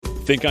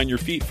Think on your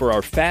feet for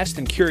our Fast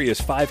and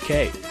Curious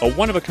 5K, a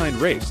one-of-a-kind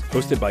race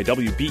hosted by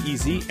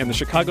WBEZ and the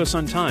Chicago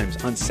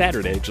Sun-Times on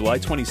Saturday, July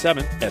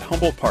 27th at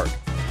Humboldt Park.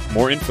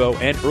 More info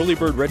and early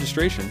bird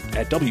registration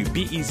at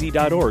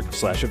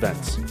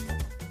wbez.org/events.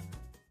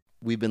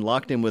 We've been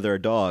locked in with our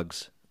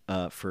dogs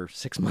for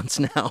 6 months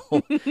now.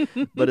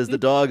 But as the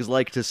dogs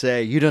like to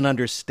say, you don't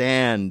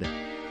understand.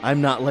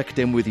 I'm not locked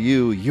in with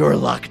you. You're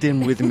locked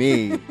in with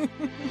me.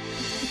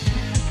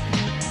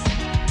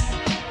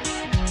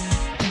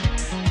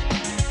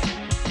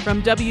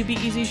 From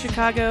WBEZ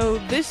Chicago,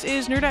 this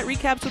is Nerdette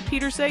Recaps with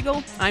Peter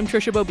Sagal. I'm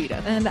Trisha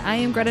Bobita. And I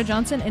am Greta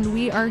Johnson, and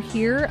we are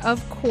here,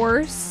 of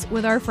course,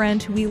 with our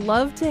friend who we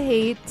love to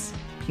hate,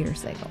 Peter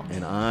Sagal.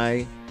 And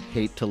I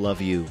hate to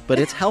love you, but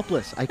it's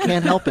helpless. I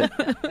can't help it.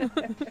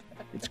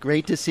 It's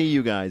great to see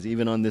you guys,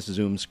 even on this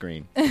Zoom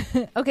screen.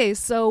 Okay,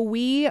 so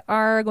we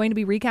are going to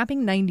be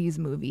recapping 90s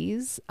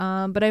movies,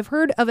 but I've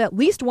heard of at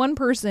least one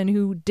person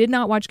who did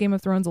not watch Game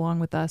of Thrones along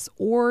with us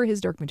or His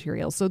Dark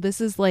Materials. So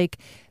this is like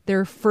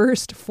their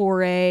first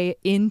foray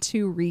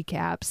into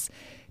recaps.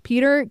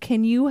 Peter,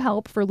 can you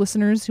help for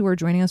listeners who are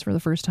joining us for the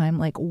first time?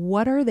 Like,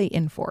 what are they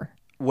in for?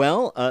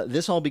 Well,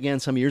 this all began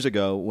some years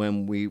ago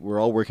when we were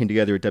all working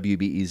together at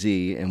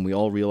WBEZ, and we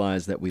all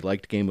realized that we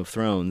liked Game of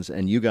Thrones,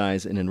 and you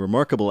guys, in a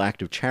remarkable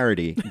act of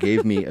charity,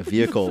 gave me a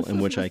vehicle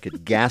in which I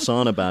could gas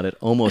on about it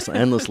almost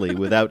endlessly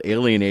without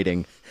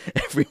alienating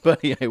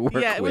everybody I work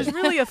with. Yeah, it was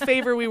really a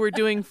favor we were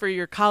doing for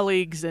your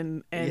colleagues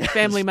and Yes.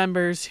 family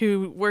members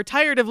who were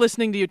tired of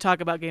listening to you talk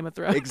about Game of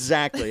Thrones.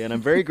 Exactly, and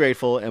I'm very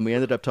grateful, and we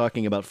ended up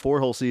talking about 4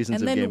 whole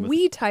seasons And of Game then of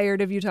we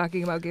tired of you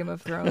talking about Game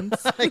of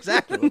Thrones.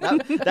 Exactly.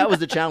 That was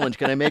the challenge.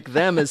 Can I make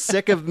them as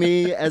sick of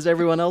me as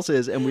everyone else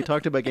is? And we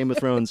talked about Game of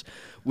Thrones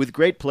with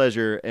great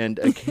pleasure and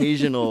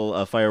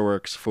occasional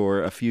fireworks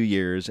for a few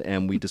years.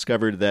 And we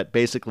discovered that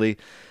basically,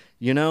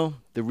 you know,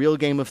 the real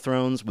Game of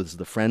Thrones was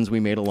the friends we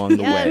made along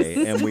the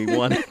way. And we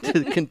wanted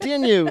to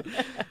continue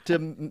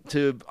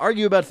to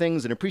argue about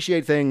things and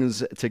appreciate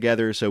things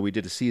together. So we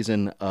did a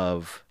season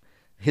of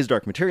His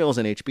Dark Materials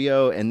on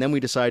HBO, and then we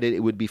decided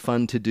it would be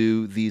fun to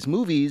do these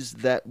movies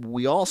that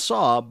we all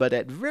saw, but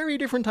at very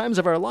different times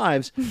of our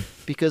lives,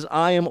 because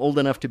I am old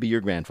enough to be your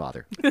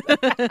grandfather.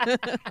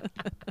 I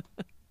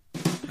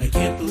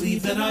can't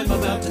believe that I'm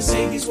about to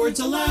say these words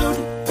aloud.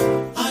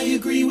 I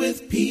agree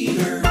with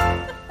Peter.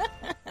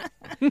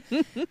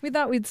 We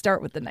thought we'd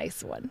start with the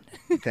nice one.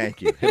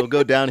 Thank you. It'll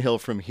go downhill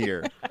from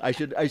here. I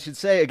should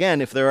say, again,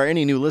 if there are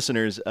any new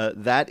listeners,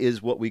 that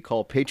is what we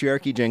call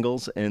patriarchy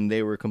jingles, and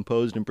they were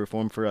composed and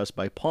performed for us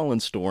by Paul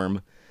and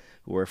Storm,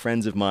 who are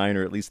friends of mine,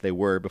 or at least they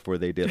were before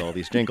they did all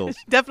these jingles.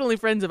 Definitely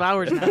friends of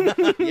ours now.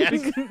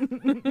 Yes.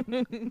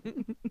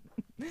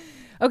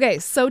 Okay,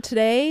 so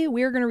today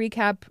we're going to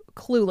recap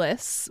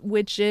Clueless,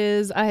 which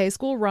is a high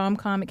school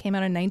rom-com. It came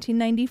out in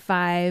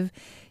 1995.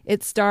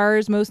 It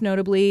stars, most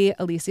notably,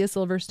 Alicia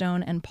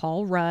Silverstone and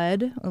Paul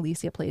Rudd.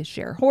 Alicia plays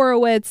Cher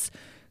Horowitz,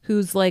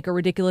 who's like a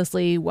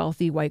ridiculously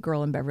wealthy white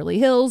girl in Beverly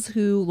Hills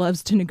who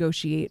loves to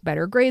negotiate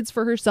better grades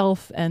for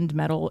herself and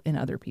meddle in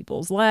other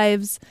people's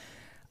lives.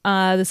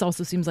 This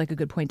also seems like a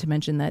good point to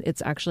mention that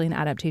it's actually an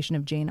adaptation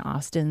of Jane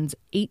Austen's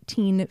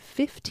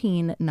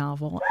 1815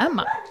 novel,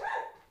 Emma.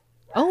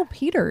 Oh,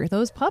 Peter,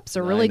 those pups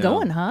are really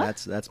going, huh?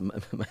 That's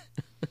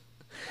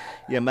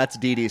yeah, that's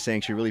Dee Dee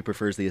saying she really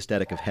prefers the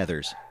aesthetic of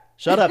Heathers.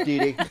 Shut up, Dee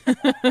Dee.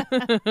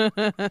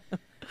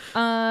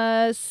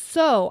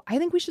 So I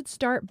think we should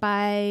start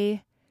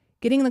by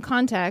getting the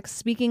context.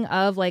 Speaking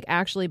of, like,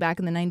 actually back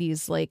in the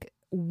 90s, like,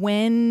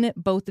 when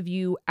both of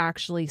you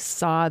actually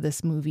saw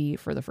this movie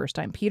for the first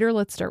time. Peter,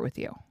 let's start with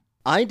you.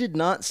 I did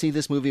not see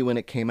this movie when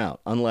it came out,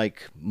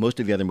 unlike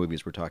most of the other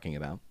movies we're talking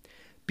about,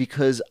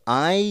 because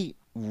I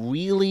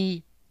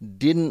really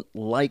didn't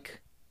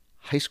like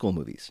high school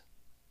movies.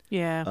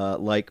 Yeah.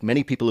 Like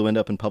many people who end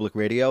up in public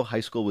radio, high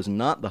school was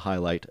not the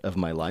highlight of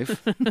my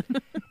life.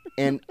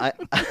 And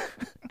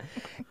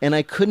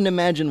I couldn't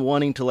imagine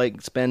wanting to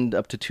like spend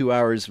up to 2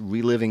 hours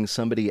reliving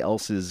somebody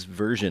else's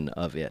version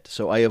of it.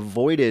 So I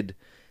avoided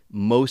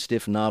most,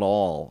 if not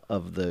all,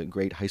 of the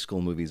great high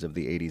school movies of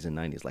the 80s and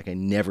 90s. Like, I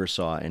never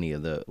saw any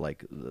of the,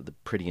 like, the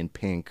Pretty in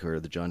Pink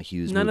or the John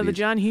Hughes None movies. of the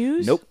John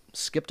Hughes? Nope.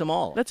 Skipped them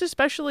all. That's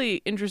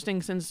especially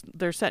interesting since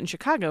they're set in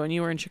Chicago, and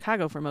you were in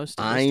Chicago for most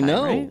of this I time,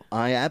 know. right?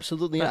 I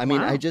absolutely. But I mean,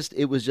 wow.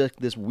 it was just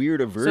this weird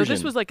aversion. So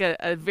this was like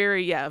a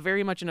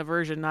very much an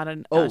aversion, not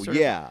an Oh, sort of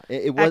yeah.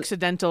 It was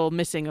accidental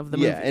missing of the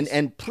yeah, movies.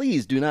 and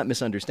please do not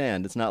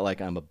misunderstand. It's not like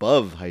I'm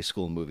above high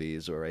school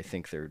movies or I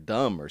think they're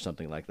dumb or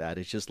something like that.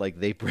 It's just like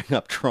they bring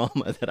up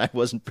trauma that I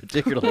wasn't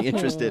particularly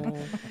interested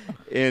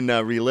in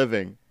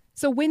reliving.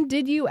 So when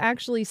did you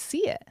actually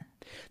see it?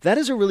 That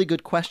is a really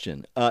good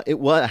question. I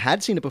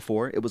had seen it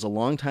before. It was a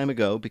long time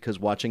ago because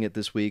watching it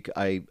this week,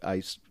 there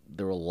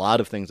were a lot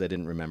of things I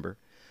didn't remember.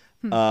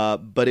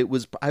 But it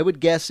was, I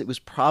would guess it was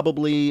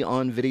probably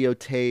on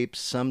videotape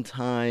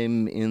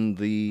sometime in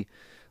the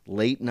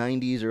late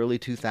 90s, early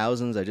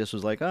 2000s. I just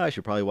was like, I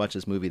should probably watch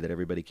this movie that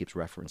everybody keeps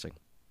referencing.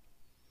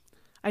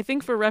 I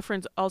think for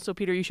reference, also,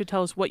 Peter, you should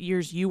tell us what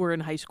years you were in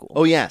high school.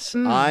 Oh, yes.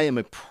 I am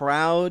a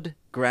proud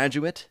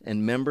graduate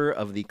and member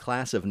of the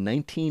class of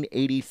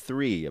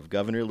 1983 of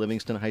Governor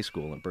Livingston High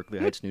School in Berkeley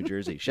Heights, New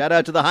Jersey. Shout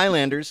out to the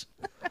Highlanders.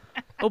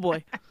 Oh,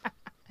 boy.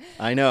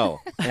 I know.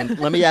 And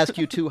let me ask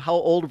you, too, how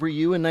old were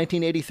you in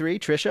 1983,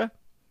 Tricia?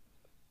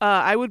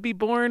 I would be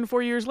born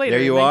 4 years later.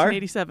 There you in are.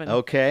 1987.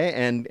 Okay.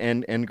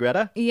 And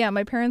Greta? Yeah,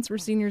 my parents were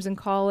seniors in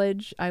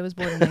college. I was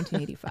born in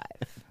 1985.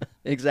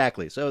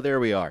 Exactly. So there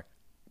we are.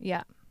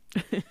 Yeah.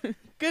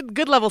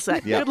 Good level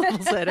set. Yeah. Good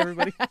level set,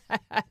 everybody.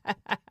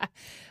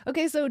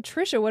 Okay, so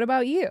Trisha, what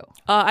about you?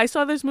 I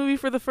saw this movie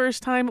for the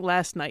first time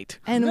last night.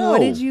 And No. what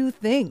did you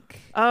think?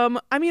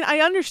 I mean, I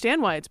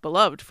understand why it's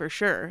beloved, for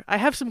sure. I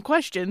have some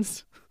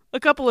questions. A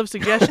couple of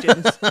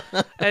suggestions,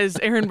 as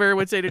Aaron Burr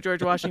would say to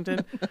George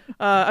Washington.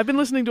 I've been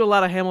listening to a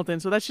lot of Hamilton,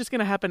 so that's just going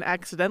to happen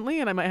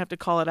accidentally, and I might have to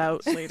call it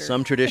out later.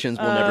 Some traditions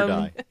will never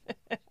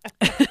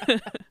die.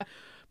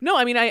 No,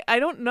 I mean, I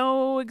don't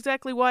know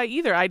exactly why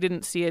either. I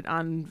didn't see it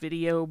on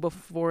video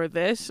before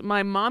this.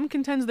 My mom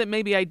contends that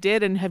maybe I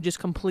did and have just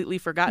completely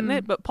forgotten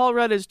it, but Paul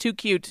Rudd is too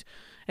cute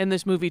in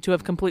this movie to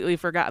have completely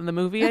forgotten the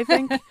movie, I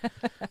think.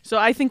 So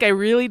I think I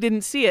really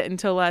didn't see it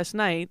until last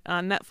night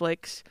on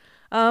Netflix.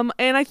 And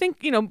I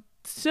think,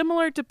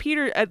 similar to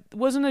Peter, it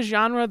wasn't a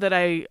genre that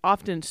I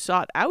often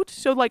sought out.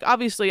 So,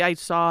 obviously I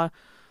saw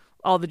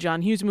all the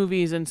John Hughes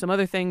movies and some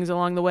other things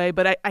along the way,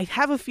 but I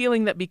have a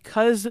feeling that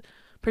because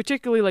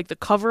particularly the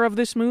cover of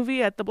this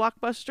movie at the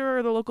Blockbuster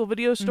or the local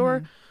video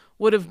store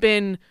would have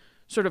been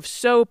sort of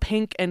so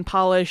pink and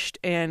polished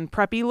and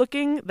preppy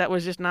looking, that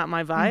was just not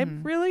my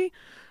vibe, really.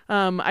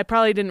 I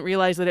probably didn't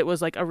realize that it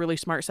was a really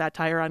smart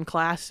satire on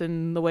class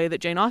in the way that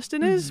Jane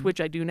Austen is, which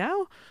I do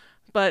now.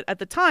 But at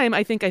the time,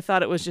 I think I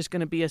thought it was just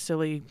going to be a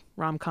silly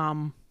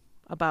rom-com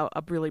about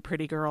a really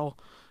pretty girl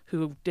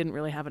who didn't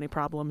really have any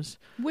problems.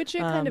 Which it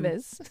kind of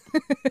is.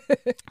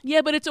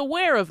 Yeah, but it's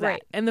aware of that.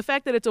 Right. And the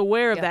fact that it's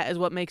aware of Yeah. that is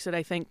what makes it,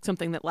 I think,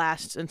 something that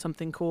lasts and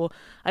something cool.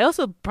 I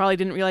also probably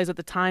didn't realize at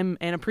the time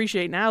and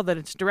appreciate now that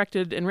it's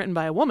directed and written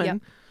by a woman, Yeah.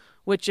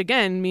 which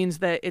again means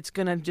that it's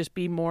going to just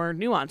be more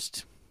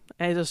nuanced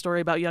as a story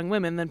about young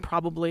women than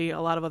probably a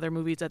lot of other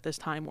movies at this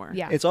time were.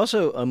 Yeah. It's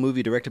also a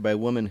movie directed by a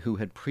woman who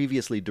had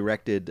previously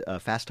directed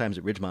Fast Times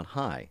at Ridgemont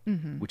High,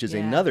 which is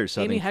Yeah. another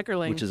Amy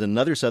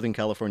Heckerling. Southern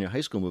California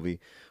high school movie,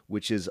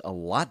 which is a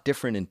lot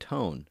different in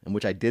tone, and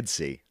which I did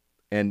see.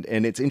 And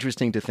it's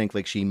interesting to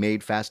think she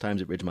made Fast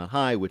Times at Ridgemont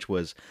High, which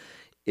was,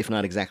 if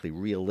not exactly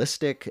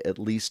realistic, at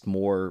least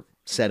more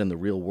set in the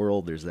real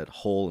world. There's that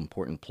whole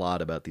important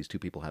plot about these two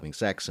people having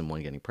sex and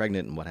one getting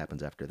pregnant and what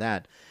happens after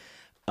that.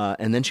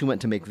 And then she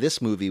went to make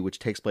this movie, which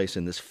takes place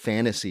in this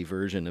fantasy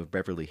version of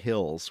Beverly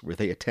Hills, where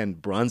they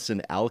attend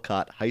Bronson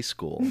Alcott High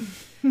School,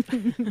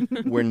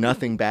 where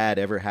nothing bad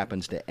ever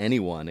happens to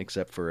anyone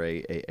except for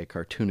a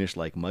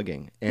cartoonish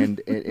mugging.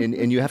 And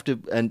you have to,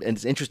 and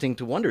it's interesting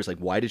to wonder,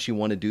 why did she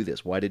want to do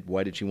this? Why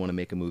did she want to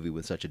make a movie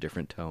with such a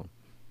different tone?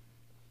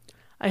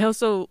 I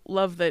also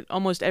love that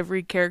almost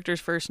every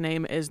character's first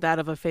name is that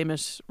of a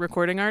famous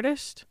recording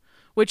artist,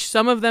 which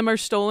some of them are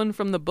stolen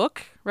from the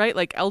book, right?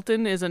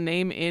 Elton is a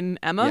name in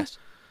Emma, Yes.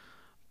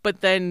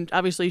 but then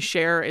obviously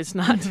Cher is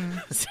not.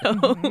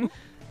 So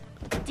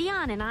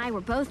Dion and I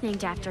were both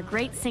named after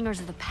great singers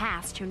of the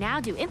past who now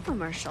do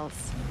infomercials.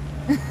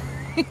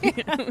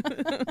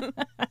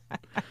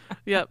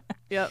 Yep.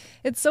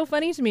 It's so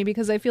funny to me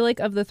because I feel like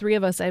of the three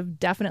of us, I've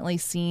definitely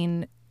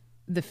seen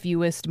the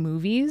fewest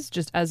movies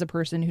just as a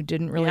person who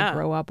didn't really Yeah.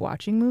 grow up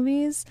watching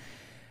movies.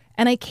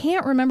 And I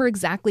can't remember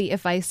exactly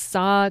if I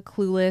saw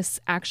Clueless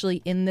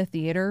actually in the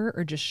theater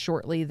or just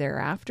shortly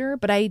thereafter,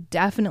 but I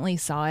definitely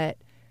saw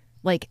it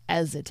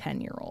as a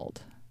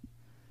 10-year-old,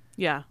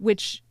 Yeah.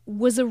 which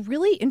was a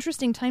really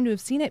interesting time to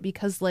have seen it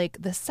because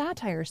the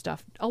satire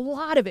stuff, a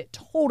lot of it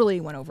totally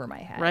went over my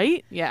head.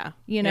 Right? Yeah.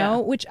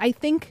 Which I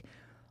think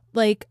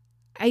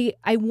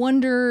I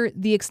wonder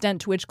the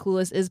extent to which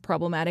Clueless is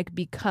problematic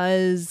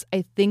because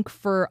I think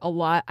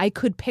I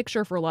could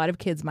picture for a lot of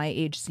kids my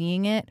age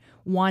seeing it,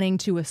 wanting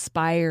to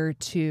aspire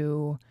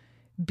to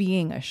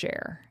being a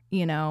Cher,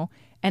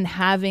 and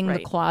having the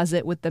Right.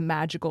 closet with the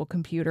magical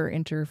computer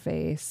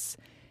interface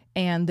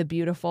and the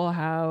beautiful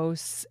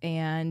house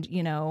and,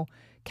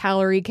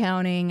 calorie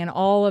counting and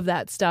all of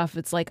that stuff.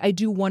 It's I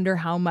do wonder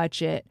how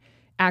much it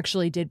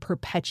actually did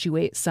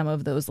perpetuate some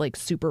of those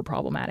super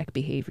problematic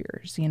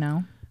behaviors,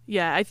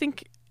 Yeah, I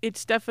think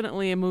it's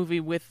definitely a movie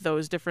with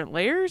those different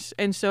layers.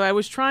 And so I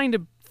was trying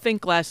to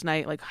think last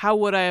night, how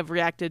would I have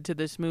reacted to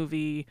this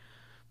movie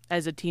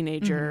as a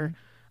teenager?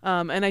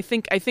 And I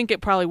think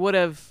it probably would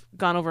have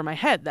gone over my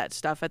head, that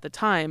stuff at the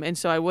time. And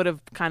so I would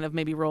have kind of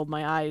maybe rolled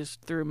my eyes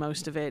through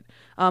most of it.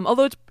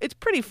 Although it's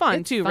pretty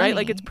fun It's too, right?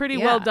 funny. It's pretty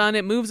Yeah. well done.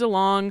 It moves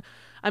along.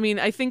 I mean,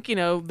 I think,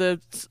 the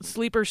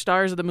sleeper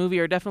stars of the movie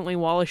are definitely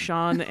Wallace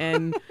Shawn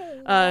and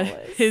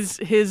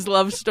his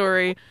love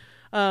story.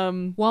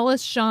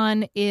 Wallace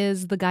Shawn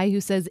is the guy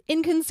who says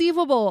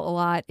inconceivable a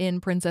lot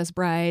in Princess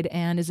Bride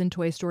and is in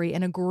Toy Story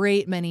and a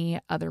great many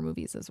other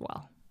movies as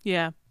well.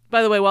 Yeah.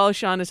 By the way, Wallace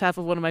Shawn is half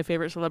of one of my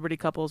favorite celebrity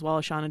couples,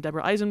 Wallace Shawn and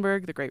Deborah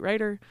Eisenberg, the great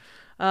writer.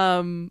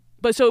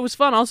 But so it was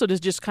fun also to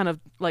just kind of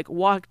like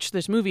watch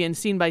this movie and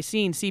scene by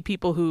scene see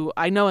people who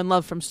I know and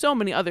love from so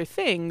many other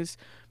things,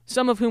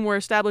 some of whom were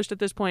established at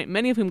this point,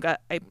 many of whom got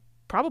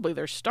probably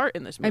their start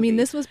in this movie. I mean,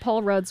 this was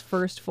Paul Rudd's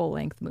first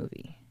full-length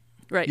movie.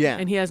 Right. Yeah.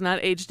 And he has not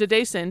aged a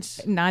day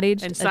since. Not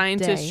aged and a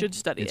scientists day. should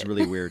study It's it.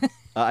 really weird.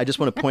 I just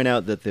want to point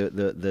out that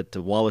that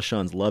Wallace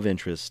Shawn's love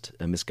interest,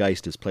 Miss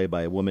Geist, is played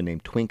by a woman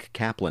named Twink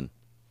Kaplan.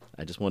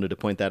 I just wanted to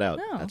point that out.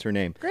 Oh, That's her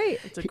name. Great.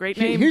 It's a great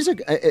name.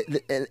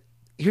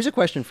 Here's a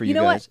question for you, You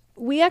know guys.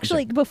 what? We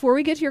actually, before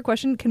we get to your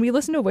question, can we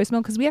listen to a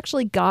voicemail? Because we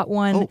actually got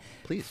one Oh,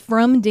 please.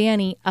 from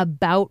Danny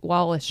about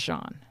Wallace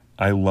Shawn.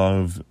 I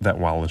love that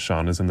Wallace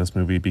Shawn is in this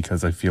movie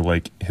because I feel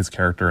like his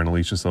character and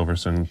Alicia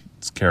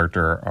Silverstone's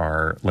character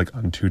are like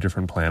on two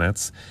different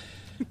planets.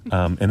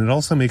 And it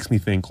also makes me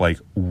think, like,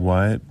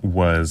 what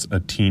was a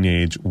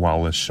teenage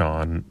Wallace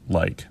Shawn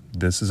like?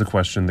 This is a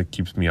question that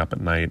keeps me up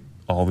at night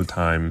all the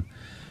time.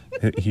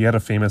 He had a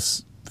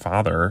famous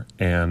father,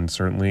 and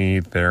certainly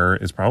there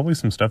is probably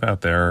some stuff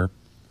out there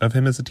of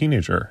him as a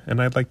teenager,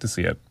 and I'd like to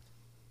see it.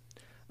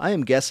 I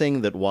am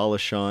guessing that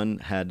Wallace Shawn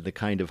had the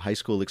kind of high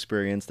school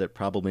experience that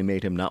probably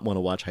made him not want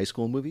to watch high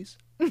school movies.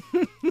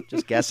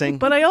 Just guessing.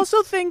 But I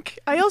also think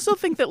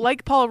that,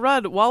 like Paul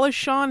Rudd, Wallace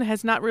Shawn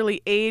has not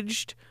really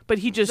aged, but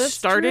he just That's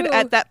started true.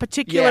 at that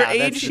particular Yeah,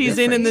 that's age the he's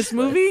in difference. this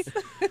movie.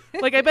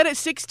 Like, I bet at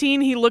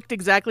 16 he looked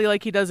exactly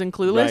like he does in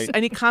Clueless, Right.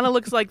 and he kind of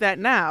looks like that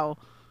now.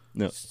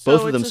 No, So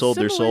both of them it's a sold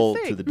their similar soul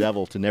thing. to the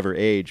devil to never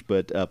age,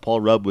 but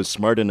Paul Rudd was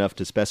smart enough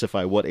to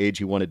specify what age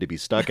he wanted to be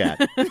stuck at.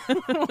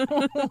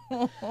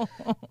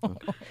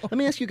 Let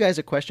me ask you guys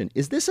a question.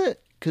 Is this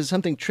because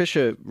something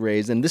Trisha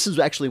raised, and this is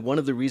actually one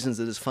of the reasons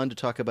that it's fun to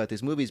talk about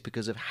these movies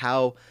because of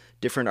how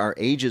different our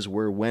ages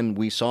were when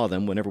we saw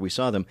them, whenever we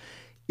saw them.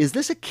 Is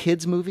this a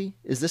kid's movie?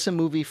 Is this a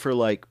movie for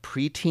like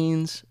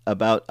preteens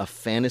about a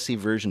fantasy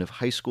version of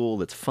high school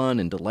that's fun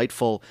and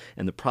delightful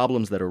and the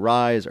problems that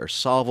arise are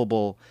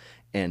solvable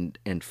and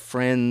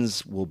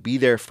friends will be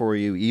there for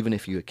you even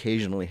if you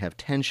occasionally have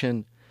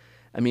tension?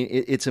 I mean,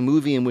 it's a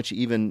movie in which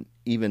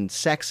even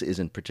sex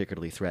isn't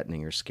particularly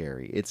threatening or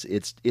scary.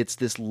 It's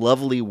this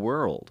lovely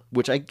world,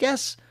 which I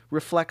guess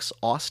reflects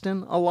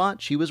Austen a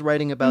lot. She was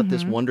writing about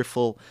this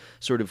wonderful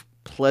sort of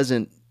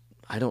pleasant,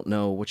 I don't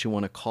know what you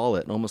want to call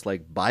it, almost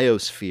like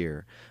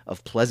biosphere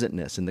of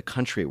pleasantness in the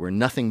country where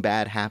nothing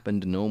bad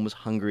happened and no one was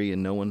hungry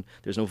and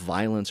there's no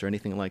violence or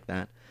anything like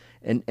that.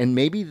 And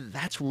maybe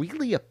that's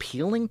really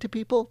appealing to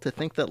people to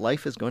think that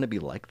life is going to be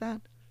like that.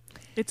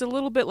 It's a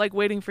little bit like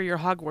waiting for your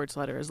Hogwarts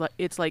letter.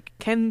 It's like,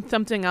 can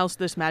something else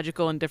this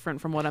magical and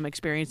different from what I'm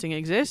experiencing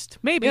exist?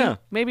 Maybe. Yeah.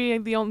 Maybe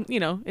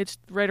it's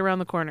right around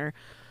the corner.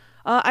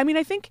 I mean,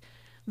 I think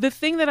the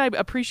thing that I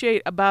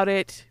appreciate about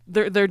it,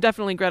 there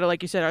definitely, Greta,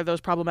 like you said, are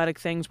those problematic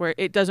things where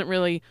it doesn't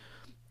really,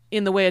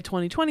 in the way a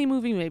 2020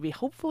 movie maybe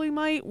hopefully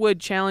might, would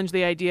challenge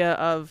the idea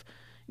of,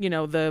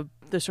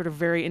 the sort of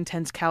very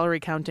intense calorie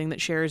counting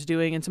that Cher is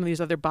doing and some of these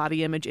other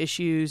body image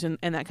issues and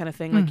that kind of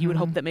thing. Like you would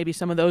hope that maybe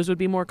some of those would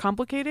be more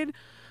complicated.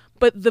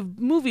 But the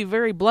movie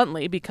very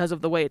bluntly, because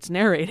of the way it's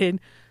narrated,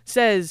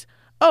 says,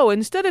 oh,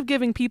 instead of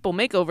giving people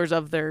makeovers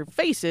of their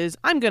faces,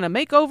 I'm going to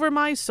make over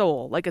my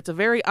soul. Like it's a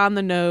very on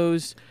the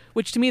nose,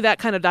 which to me that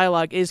kind of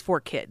dialogue is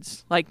for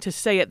kids. Like to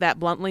say it that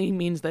bluntly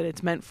means that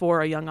it's meant for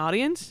a young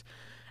audience.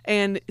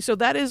 And so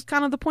that is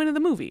kind of the point of the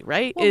movie,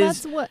 right? Well,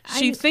 that's what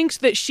she thinks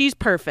that she's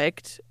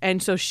perfect,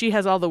 and so she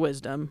has all the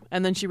wisdom,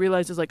 and then she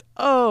realizes, like,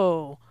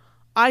 oh,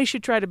 I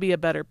should try to be a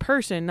better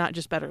person, not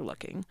just better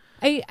looking.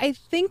 I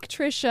think,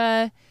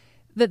 Trisha,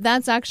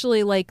 that's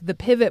actually like the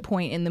pivot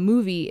point in the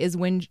movie is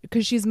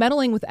because she's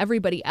meddling with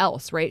everybody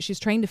else, right? She's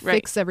trying to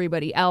fix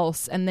everybody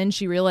else, and then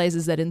she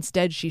realizes that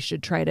instead she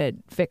should try to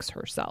fix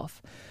herself,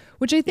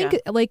 which I think,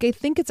 I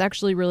think it's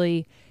actually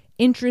really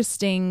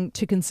interesting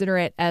to consider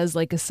it as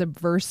like a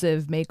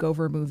subversive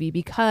makeover movie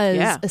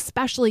because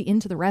especially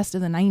into the rest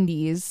of the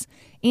 90s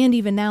and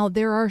even now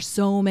there are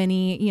so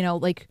many,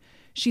 like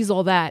She's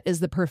All That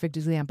is the perfect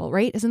example,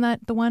 right? Isn't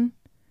that the one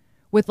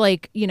with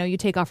like, you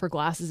take off her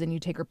glasses and you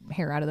take her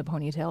hair out of the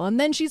ponytail and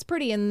then she's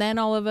pretty and then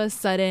all of a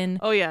sudden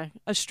oh yeah,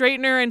 a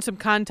straightener and some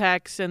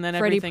contacts and then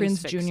Freddie everything's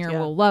Prinze fixed. Jr. Yeah.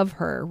 will love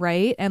her,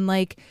 right? And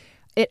like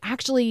it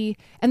actually,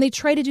 and they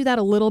try to do that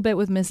a little bit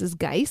with Mrs.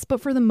 Geist,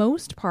 but for the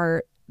most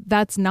part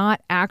that's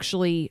not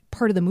actually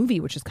part of the movie,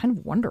 which is kind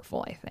of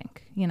wonderful, I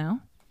think,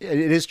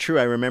 It is true.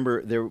 I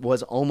remember there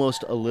was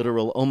almost a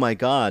literal, oh my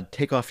God,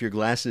 take off your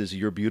glasses,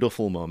 you're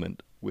beautiful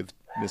moment with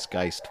Miss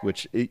Geist,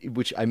 which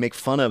I make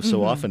fun of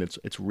so often.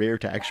 It's rare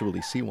to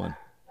actually see one.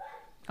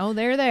 Oh,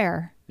 they're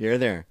there. You're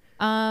there.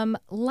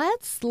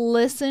 Let's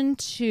listen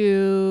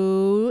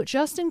to,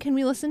 Justin, can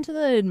we listen to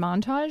the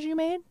montage you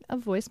made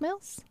of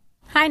voicemails?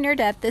 Hi,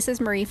 Nerdette. This is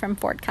Marie from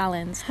Fort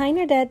Collins. Hi,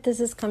 Nerdette. This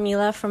is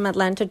Camila from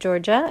Atlanta,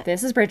 Georgia.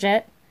 This is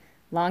Bridget.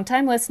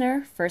 Long-time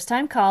listener,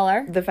 first-time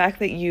caller. The fact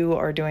that you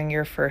are doing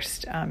your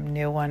first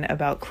new one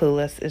about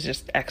Clueless is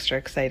just extra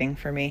exciting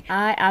for me.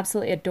 I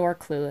absolutely adore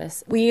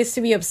Clueless. We used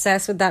to be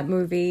obsessed with that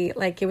movie.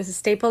 Like, it was a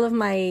staple of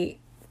my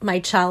my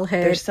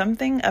childhood. There's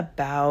something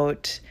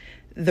about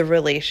the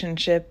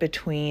relationship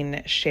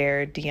between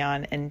Cher,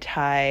 Dion, and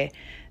Ty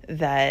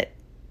that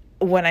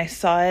when I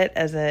saw it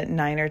as a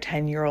 9 or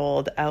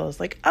 10-year-old, I was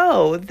like,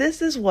 oh,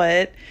 this is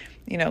what,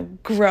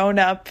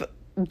 grown-up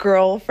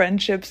girl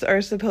friendships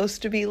are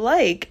supposed to be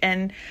like.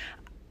 And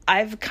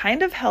I've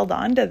kind of held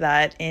on to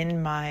that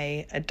in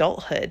my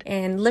adulthood.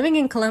 And living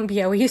in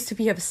Colombia, we used to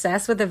be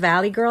obsessed with the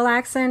Valley Girl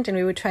accent, and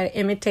we would try to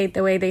imitate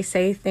the way they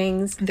say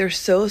things. They're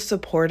so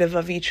supportive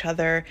of each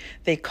other.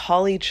 They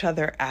call each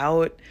other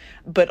out,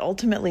 but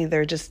ultimately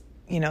they're just,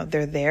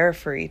 they're there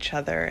for each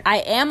other. I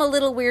am a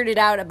little weirded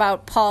out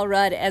about Paul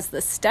Rudd as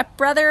the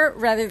stepbrother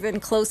rather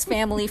than close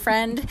family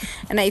friend,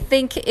 and I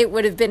think it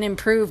would have been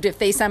improved if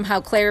they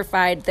somehow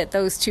clarified that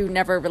those two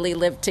never really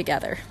lived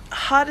together.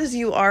 Hot as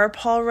you are,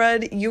 Paul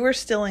Rudd, you are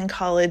still in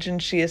college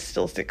and she is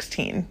still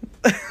 16.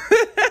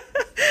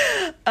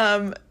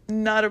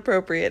 Not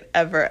appropriate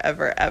ever,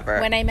 ever, ever.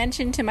 When I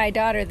mentioned to my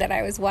daughter that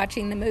I was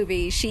watching the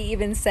movie, she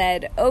even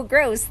said, oh,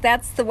 gross,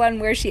 that's the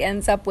one where she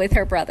ends up with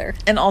her brother.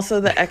 And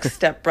also the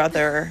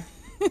ex-stepbrother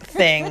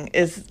thing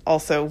is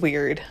also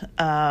weird.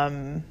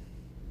 But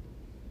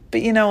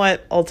you know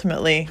what?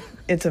 Ultimately,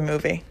 it's a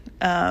movie.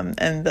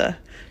 And the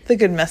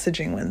good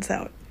messaging wins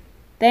out.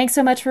 Thanks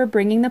so much for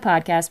bringing the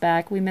podcast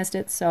back. We missed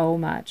it so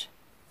much.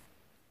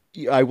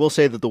 I will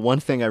say that the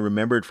one thing I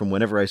remembered from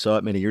whenever I saw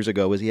it many years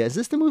ago was, is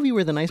this the movie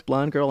where the nice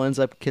blonde girl ends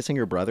up kissing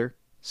her brother?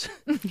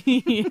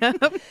 Yeah,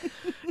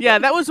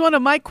 that was one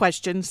of my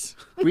questions.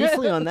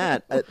 Briefly on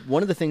that,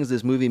 one of the things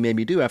this movie made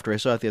me do after I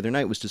saw it the other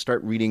night was to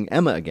start reading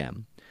Emma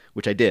again,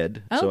 which I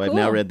did. Oh, so cool. I've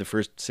now read the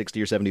first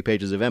 60 or 70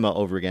 pages of Emma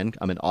over again.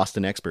 I'm an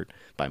Austen expert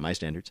by my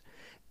standards.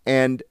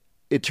 And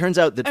it turns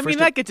out that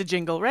that gets a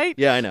jingle, right?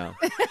 Yeah, I know.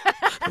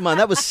 Come on,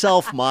 that was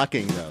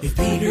self-mocking, though. If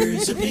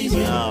Peter's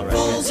opinion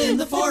falls in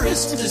the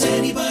forest, does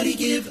anybody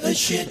give a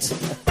shit?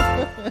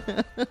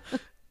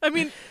 I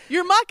mean,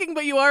 you're mocking,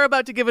 but you are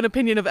about to give an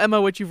opinion of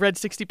Emma, which you've read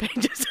 60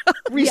 pages of.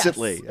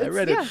 Recently. Yes. I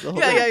read it the whole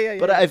Yeah.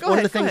 But one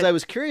of the things I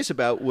was curious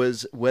about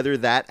was whether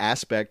that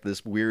aspect,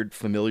 this weird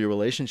familial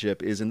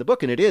relationship, is in the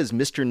book. And it is.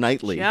 Mr.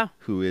 Knightley,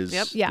 who is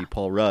the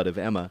Paul Rudd of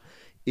Emma,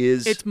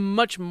 it's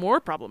much more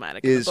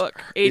problematic in the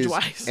book,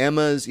 age-wise.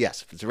 Emma's,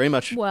 yes, it's very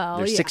much,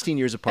 they're 16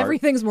 years apart.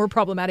 Everything's more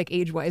problematic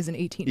age-wise in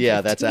 1850.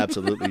 Yeah, that's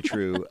absolutely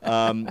true.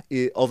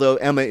 Although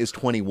Emma is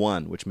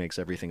 21, which makes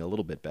everything a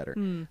little bit better.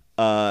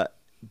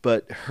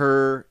 But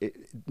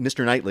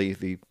Mr. Knightley,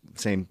 the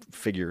same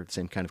figure,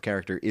 same kind of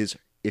character, is,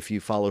 if you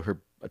follow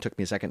her, it took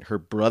me a second, her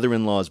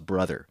brother-in-law's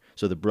brother.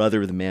 So the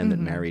brother of the man that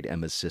married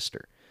Emma's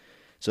sister.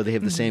 So they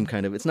have the same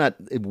kind of, it's not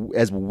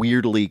as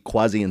weirdly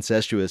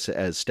quasi-incestuous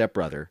as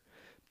Stepbrother,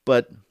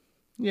 but,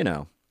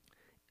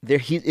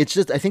 it's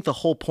just, I think the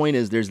whole point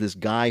is there's this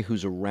guy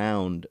who's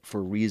around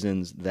for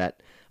reasons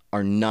that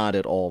are not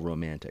at all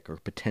romantic or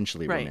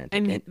potentially romantic.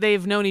 And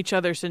they've known each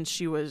other since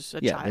she was a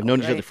child. Yeah, they've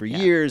known each other for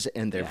years,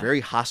 and they're very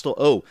hostile.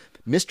 Oh,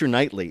 Mr.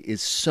 Knightley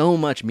is so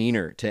much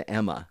meaner to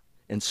Emma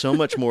and so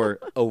much more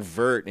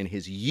overt in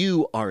his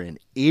 "you are an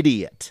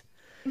idiot"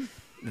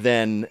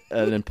 than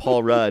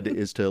Paul Rudd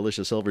is to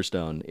Alicia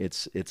Silverstone.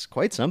 It's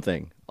quite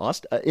something.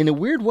 In a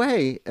weird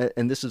way,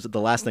 and this is the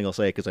last thing I'll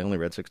say because I only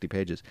read 60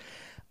 pages,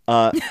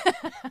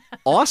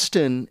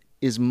 Austen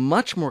is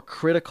much more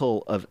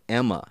critical of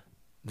Emma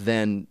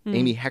than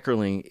Amy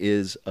Heckerling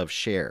is of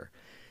Cher.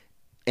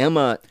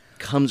 Emma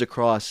comes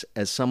across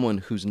as someone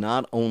who's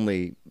not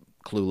only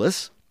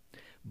clueless,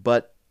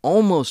 but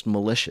almost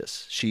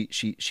malicious.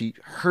 She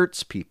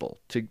hurts people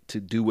to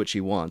do what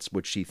she wants,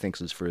 which she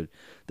thinks is for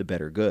the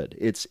better good.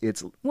 It's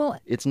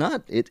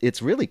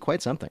really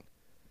quite something.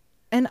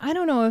 And I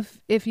don't know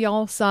if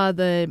y'all saw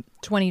the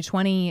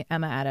 2020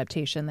 Emma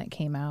adaptation that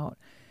came out,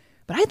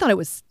 but I thought it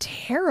was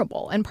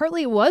terrible. And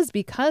partly it was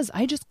because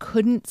I just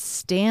couldn't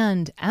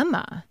stand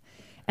Emma.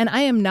 And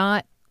I am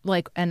not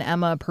like an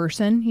Emma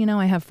person.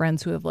 I have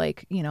friends who have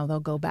they'll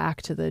go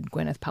back to the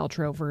Gwyneth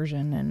Paltrow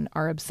version and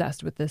are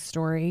obsessed with this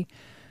story.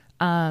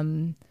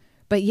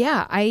 But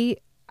yeah, I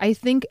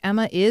think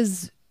Emma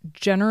is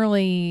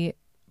generally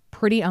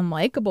pretty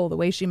unlikable the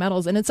way she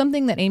meddles. And it's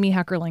something that Amy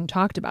Heckerling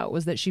talked about,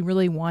 was that she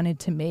really wanted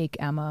to make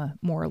Emma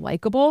more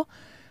likable.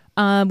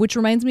 Which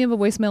reminds me of a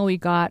voicemail we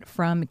got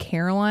from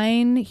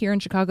Caroline here in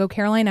Chicago.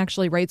 Caroline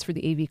actually writes for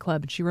the AV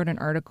Club, and she wrote an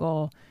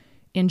article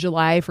in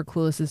July for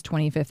Clueless's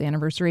 25th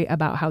anniversary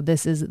about how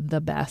this is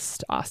the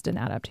best Austen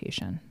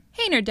adaptation.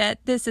 Hey, Nerdette.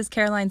 This is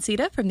Caroline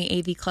Sita from the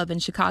AV Club in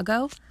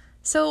Chicago.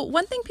 So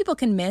one thing people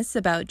can miss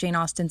about Jane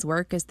Austen's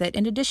work is that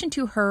in addition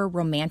to her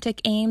romantic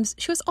aims,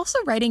 she was also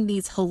writing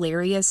these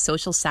hilarious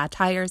social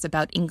satires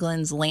about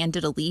England's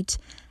landed elite.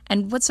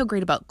 And what's so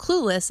great about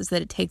Clueless is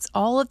that it takes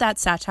all of that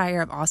satire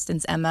of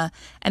Austen's Emma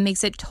and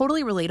makes it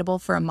totally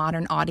relatable for a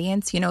modern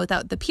audience.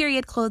 Without the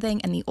period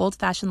clothing and the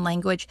old-fashioned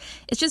language,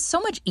 it's just so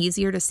much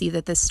easier to see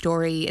that this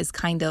story is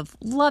kind of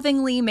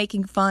lovingly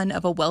making fun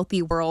of a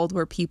wealthy world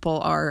where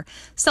people are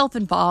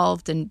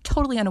self-involved and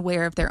totally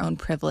unaware of their own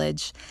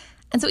privilege.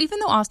 And so even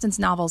though Austen's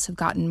novels have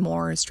gotten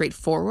more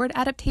straightforward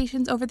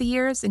adaptations over the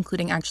years,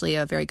 including actually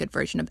a very good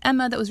version of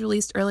Emma that was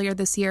released earlier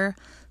this year,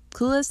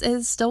 Clueless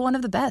is still one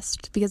of the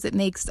best because it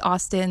makes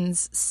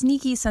Austen's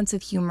sneaky sense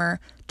of humor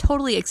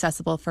totally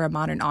accessible for a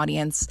modern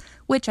audience,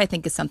 which I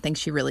think is something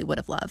she really would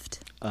have loved.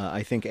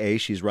 I think A,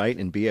 she's right,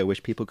 and B, I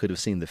wish people could have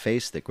seen the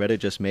face that Greta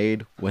just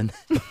made when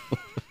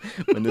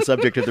when the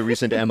subject of the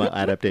recent Emma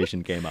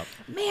adaptation came up.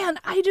 Man,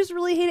 I just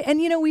really hate it. And,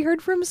 we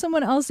heard from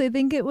someone else, I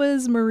think it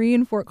was Marie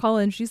in Fort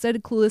Collins. She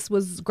said Clueless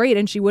was great,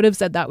 and she would have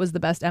said that was the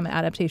best Emma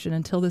adaptation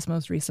until this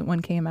most recent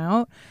one came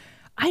out.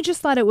 I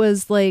just thought it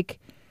was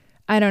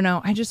I don't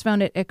know. I just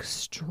found it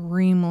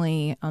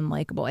extremely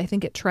unlikable. I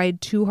think it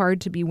tried too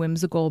hard to be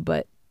whimsical,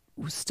 but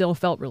still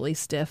felt really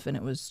stiff. And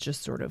it was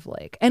just sort of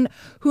and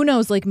who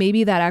knows,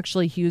 maybe that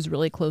actually hews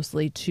really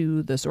closely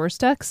to the source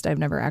text. I've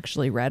never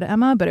actually read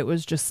Emma, but it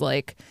was just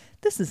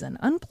this is an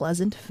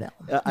unpleasant film.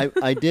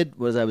 I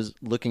was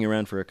looking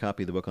around for a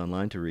copy of the book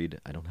online to read.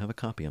 I don't have a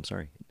copy. I'm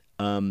sorry.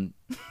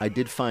 I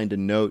did find a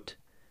note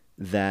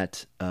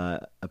that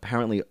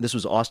apparently this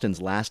was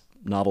Austen's last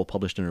novel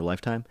published in her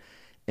lifetime.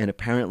 And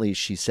apparently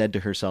she said to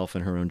herself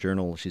in her own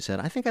journal, she said,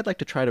 I think I'd like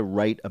to try to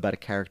write about a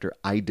character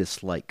I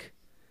dislike.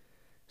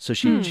 So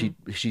she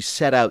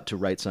set out to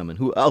write someone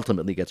who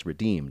ultimately gets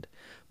redeemed,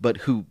 but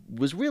who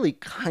was really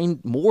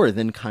more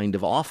than kind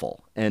of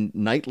awful. And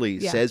Knightley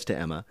says to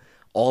Emma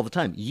all the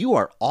time, you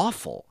are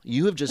awful.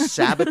 You have just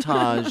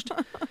sabotaged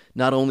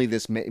not only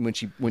this, when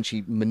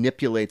she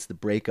manipulates the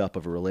breakup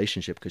of a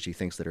relationship because she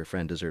thinks that her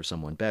friend deserves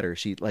someone better,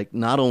 she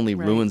not only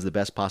ruins the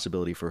best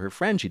possibility for her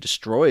friend, she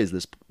destroys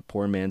this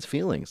poor man's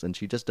feelings, and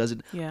she just does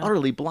it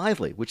utterly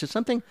blithely, which is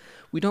something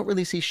we don't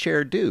really see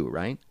Cher do,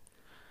 right?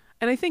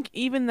 And I think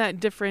even that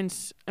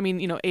difference,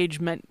 age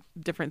meant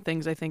different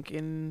things, I think,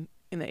 in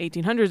the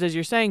 1800s, as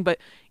you're saying, but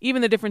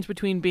even the difference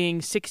between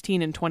being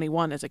 16 and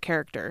 21 as a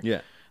character.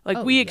 Yeah.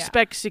 We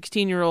expect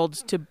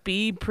 16-year-olds to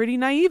be pretty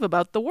naive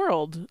about the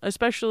world,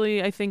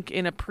 especially, I think,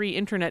 in a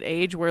pre-internet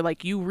age where,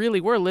 you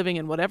really were living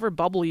in whatever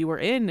bubble you were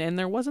in, and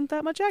there wasn't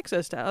that much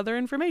access to other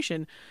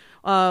information.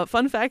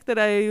 Fun fact that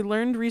I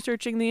learned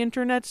researching the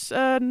internet's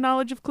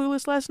knowledge of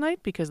Clueless last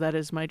night, because that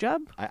is my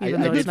job. I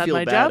did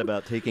feel bad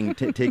about taking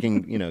getting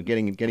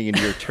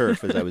into your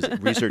turf as I was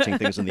researching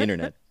things on the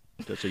internet.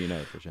 Just so you know,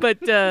 for sure.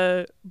 But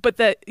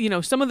that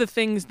some of the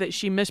things that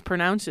she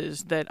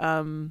mispronounces that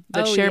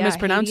Cher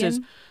mispronounces,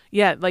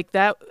 Haitian?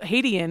 That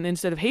Haitian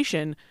instead of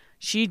Haitian,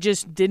 she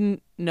just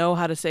didn't know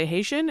how to say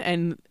Haitian,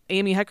 and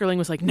Amy Heckerling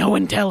was like, "No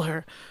one tell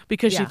her,"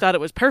 because she thought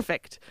it was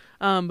perfect,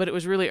 but it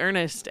was really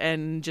earnest,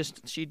 and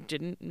just she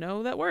didn't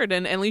know that word.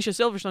 And Alicia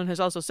Silverstone has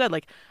also said,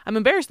 I'm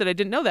embarrassed that I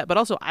didn't know that, but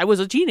also I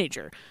was a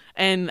teenager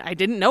and I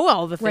didn't know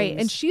all the things. Right,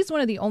 and she's one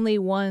of the only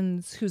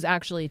ones who's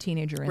actually a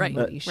teenager in the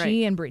movie.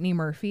 She and Brittany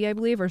Murphy, I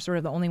believe, are sort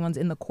of the only ones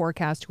in the core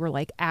cast who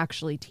are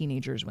actually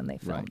teenagers when they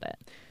filmed it.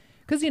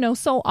 Because,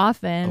 so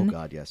often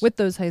with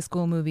those high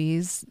school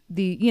movies,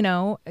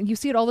 you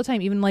see it all the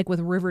time, even with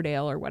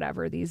Riverdale or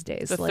whatever these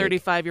days. The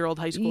 35-year-old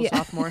high school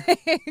sophomore.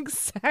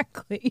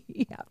 Exactly.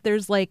 Yeah.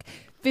 There's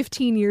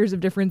 15 years of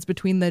difference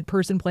between the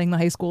person playing the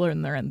high schooler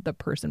and the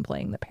person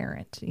playing the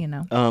parent,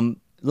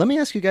 Let me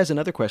ask you guys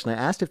another question. I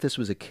asked if this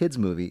was a kid's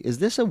movie. Is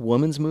this a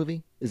woman's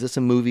movie? Is this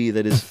a movie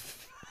that is...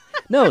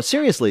 No,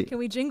 seriously. Can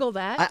we jingle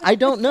that? I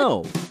don't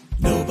know.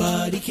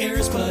 Nobody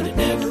cares, but it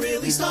never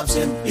really stops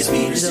him. Is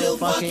Peter still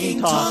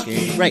fucking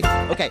talking? Right.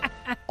 Okay.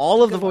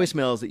 All of the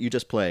voicemails that you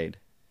just played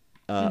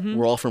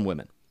were all from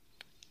women.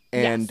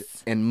 And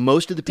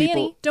most of the people...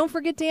 Danny. Don't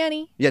forget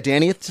Danny. Yeah,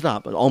 Danny at the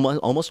top.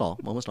 Almost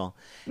all.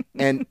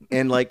 And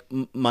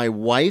my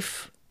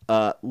wife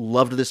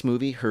loved this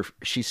movie.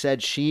 She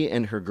said she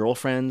and her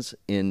girlfriends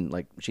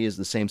she has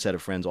the same set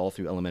of friends all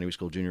through elementary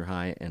school, junior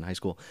high, and high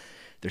school.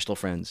 They're still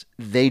friends.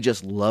 They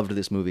just loved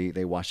this movie.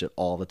 They watched it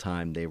all the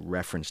time. They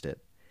referenced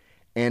it.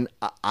 And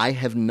I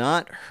have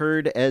not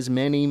heard as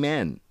many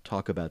men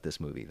talk about this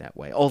movie that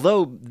way.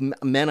 Although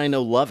men I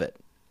know love it.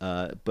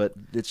 But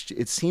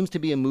it seems to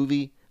be a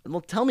movie...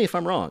 Well, tell me if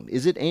I'm wrong.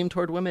 Is it aimed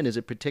toward women? Is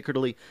it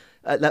particularly...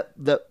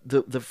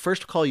 the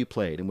first call you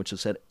played, in which it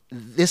said,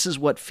 this is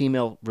what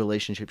female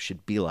relationships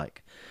should be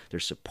like. They're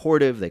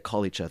supportive. They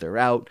call each other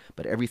out,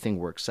 but everything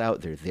works out.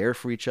 They're there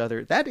for each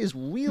other. That is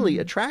really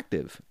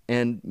attractive.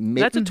 And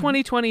that's a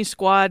 2020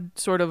 squad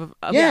sort of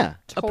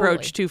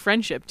approach to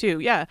friendship too.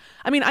 Yeah.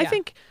 I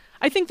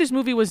think this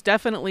movie was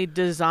definitely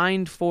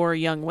designed for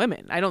young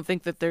women. I don't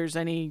think that there's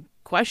any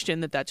question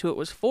that that's who it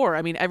was for.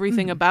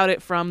 Everything about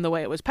it, from the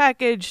way it was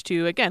packaged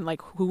to, again,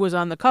 who was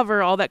on the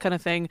cover, all that kind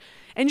of thing.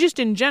 And just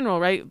in general,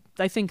 right,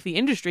 I think the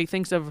industry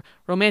thinks of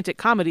romantic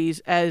comedies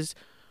as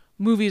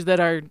movies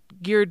that are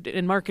geared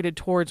and marketed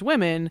towards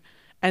women,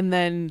 and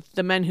then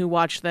the men who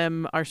watch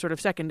them are sort of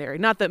secondary.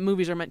 Not that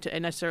movies are meant to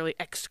necessarily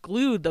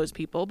exclude those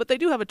people, but they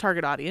do have a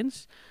target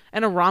audience.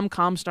 And a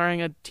rom-com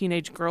starring a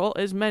teenage girl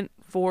is meant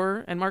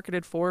for and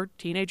marketed for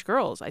teenage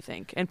girls, I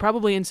think. And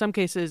probably in some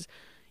cases...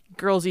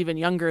 girls even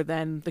younger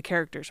than the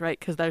characters, right?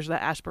 Because there's that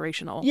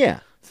aspirational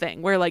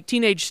thing where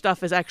teenage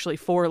stuff is actually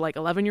for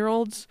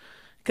 11-year-olds,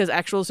 because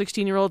actual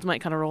 16-year-olds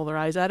might kind of roll their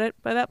eyes at it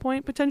by that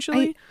point,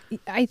 potentially.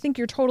 I think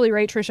you're totally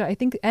right, Trisha. I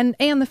think, and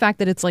the fact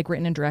that it's like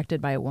written and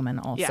directed by a woman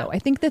also. Yeah. I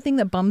think the thing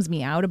that bums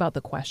me out about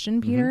the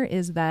question, Peter,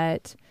 is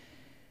that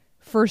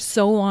for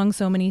so long,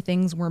 so many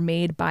things were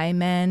made by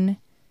men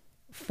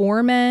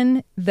for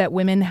men that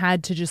women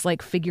had to just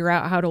like figure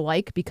out how to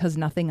like because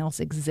nothing else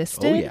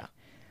existed. Oh, yeah.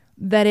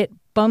 That it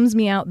bums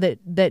me out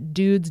that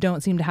dudes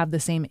don't seem to have the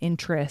same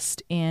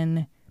interest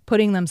in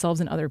putting themselves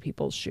in other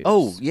people's shoes.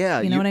 Oh, yeah.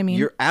 You know what I mean?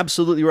 You're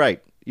absolutely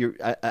right.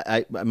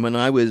 When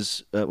I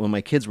was when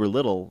my kids were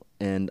little,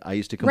 and I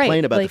used to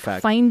complain about like the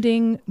fact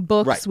finding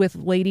books Right. with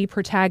lady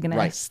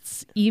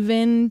protagonists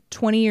even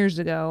 20 years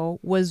ago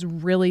was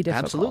really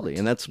difficult. Absolutely,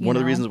 and that's one of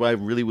the reasons why I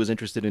really was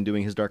interested in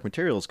doing his Dark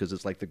Materials, because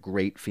it's like the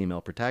great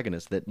female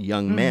protagonist that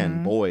young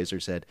men, boys, are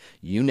said,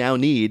 you now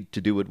need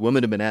to do what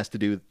women have been asked to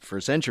do for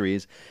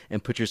centuries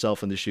and put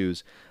yourself in the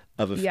shoes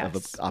of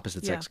a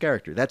opposite sex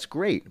character. That's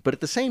great, but at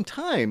the same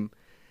time,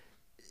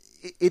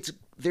 it's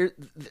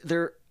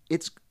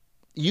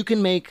you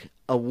can make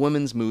a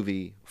women's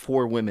movie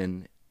for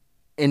women,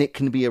 and it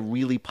can be a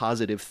really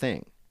positive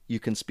thing.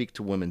 You can speak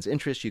to women's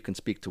interests. You can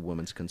speak to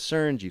women's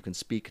concerns. You can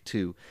speak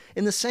to,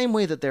 in the same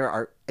way that there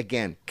are,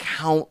 again,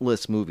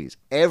 countless movies,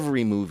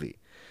 every movie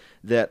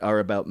that are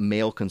about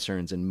male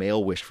concerns and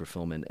male wish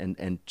fulfillment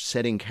and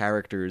setting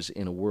characters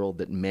in a world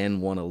that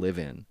men want to live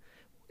in.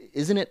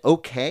 Isn't it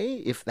okay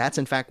if that's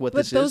in fact what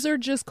this is? But those are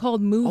just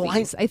called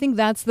movies. I think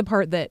that's the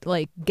part that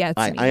like gets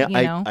me.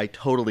 I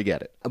totally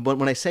get it. But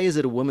when I say is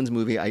it a woman's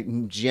movie,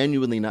 I'm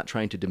genuinely not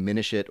trying to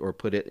diminish it or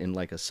put it in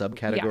like a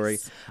subcategory.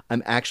 Yes.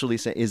 I'm actually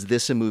saying, is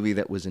this a movie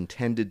that was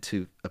intended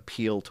to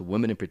appeal to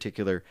women in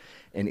particular?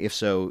 And if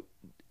so,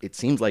 it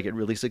seems like it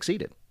really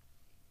succeeded.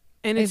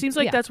 And it seems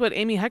like that's what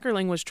Amy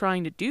Heckerling was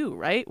trying to do,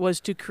 right? Was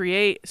to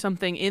create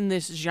something in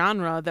this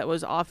genre that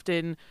was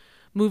often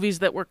movies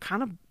that were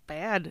kind of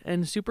bad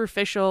and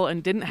superficial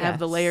and didn't have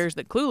the layers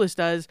that Clueless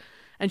does.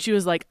 And she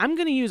was like, I'm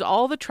going to use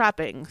all the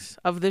trappings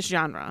of this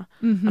genre.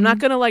 I'm not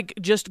going to like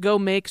just go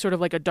make sort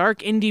of like a dark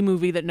indie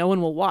movie that no one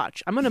will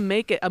watch. I'm going to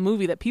make it a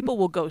movie that people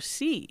will go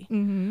see.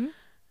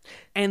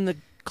 And the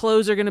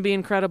clothes are going to be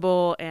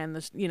incredible, and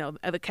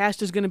the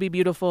cast is going to be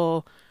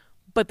beautiful.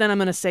 But then I'm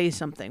going to say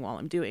something while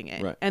I'm doing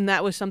it. Right. And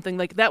that was something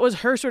like that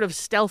was her sort of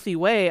stealthy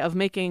way of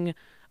making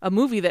a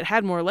movie that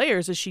had more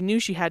layers, as she knew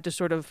she had to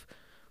sort of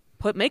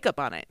put makeup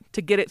on it to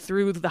get it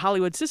through the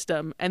Hollywood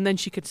system, and then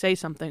she could say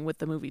something with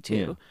the movie too.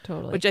 Yeah,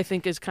 totally. Which I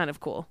think is kind of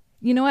cool.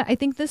 You know what? I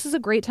think this is a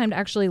great time to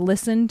actually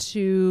listen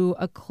to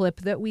a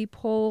clip that we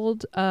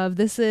pulled of.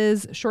 This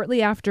is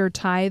shortly after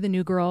Ty, the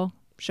new girl,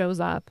 shows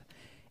up,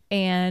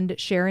 and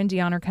Cher and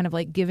Dionne are kind of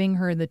like giving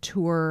her the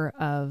tour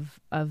of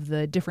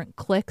the different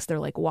cliques. They're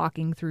like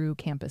walking through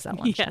campus at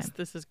lunchtime. Yes,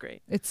 this is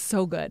great. It's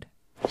so good.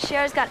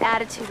 Cher's got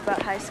attitude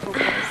about high school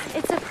boys.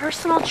 It's a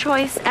personal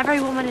choice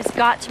every woman has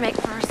got to make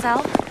for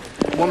herself.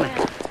 Woman,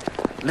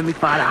 let me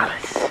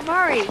 $5.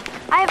 Murray,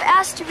 I have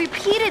asked you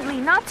repeatedly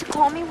not to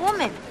call me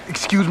woman.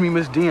 Excuse me,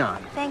 Miss Dionne.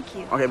 Thank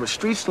you. Okay, but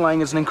street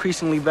slang is an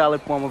increasingly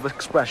valid form of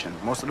expression.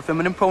 Most of the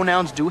feminine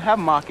pronouns do have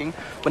mocking,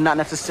 but not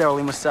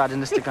necessarily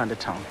misogynistic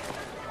undertone.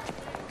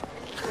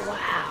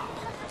 Wow.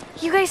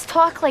 You guys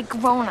talk like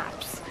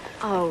grown-ups.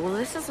 Oh, well,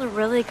 this is a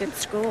really good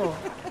school.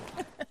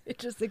 I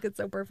just think it's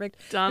so perfect.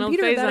 Donald and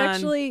Peter, Faison. that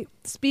actually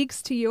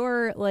speaks to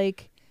your,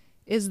 like,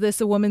 is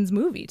this a woman's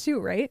movie too,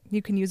 right?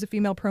 You can use a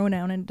female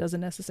pronoun and it doesn't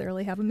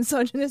necessarily have a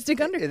misogynistic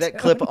undertone. That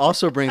clip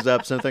also brings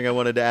up something I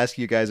wanted to ask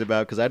you guys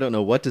about, because I don't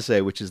know what to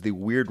say, which is the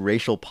weird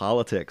racial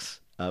politics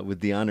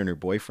with Dionne and her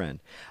boyfriend.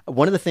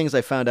 One of the things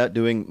I found out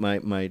doing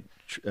my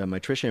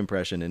Trisha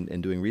impression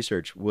and doing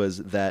research was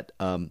that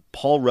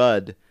Paul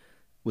Rudd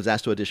was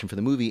asked to audition for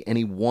the movie, and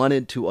he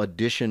wanted to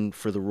audition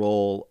for the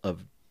role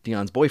of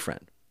Dionne's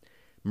boyfriend,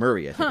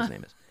 Murray, I think his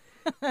name is.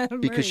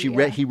 Because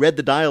Murray, he read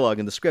the dialogue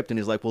in the script, and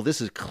he's like, well, this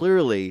is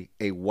clearly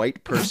a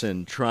white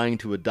person trying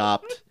to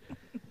adopt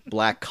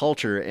black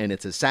culture, and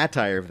it's a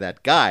satire of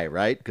that guy,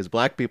 right? Because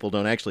black people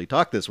don't actually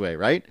talk this way,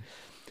 right?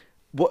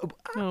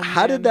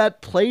 How did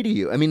that play to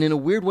you? I mean, in a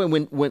weird way,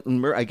 when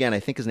Murray, again, I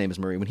think his name is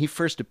Murray, when he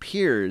first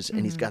appears,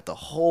 and he's got the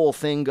whole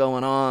thing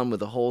going on with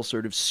the whole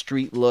sort of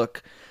street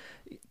look,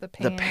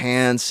 the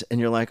pants, and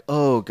you're like,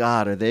 oh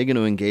God, are they going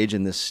to engage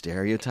in this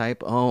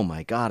stereotype? Oh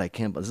my God, I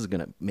can't, this is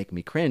going to make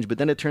me cringe. But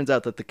then it turns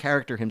out that the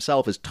character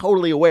himself is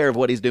totally aware of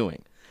what he's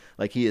doing.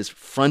 Like, he is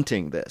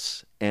fronting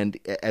this. And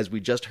as we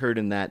just heard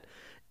in that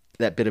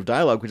bit of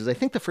dialogue, which is, I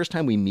think, the first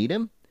time we meet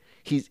him,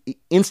 he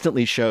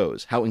instantly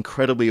shows how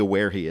incredibly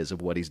aware he is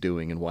of what he's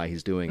doing and why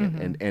he's doing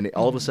it. And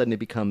all of a sudden it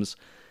becomes,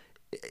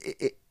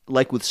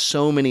 like with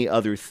so many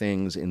other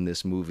things in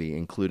this movie,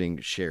 including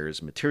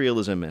Cher's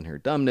materialism and her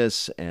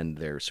dumbness and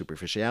their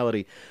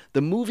superficiality,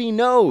 the movie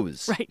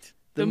knows. Right.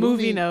 The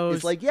movie knows.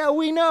 It's like, yeah,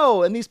 we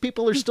know, and these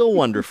people are still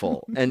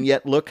wonderful, and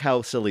yet look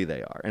how silly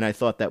they are. And I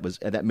thought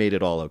that made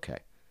it all okay.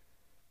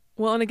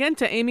 Well, and again,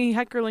 to Amy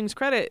Heckerling's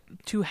credit,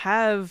 to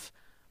have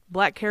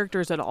black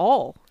characters at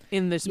all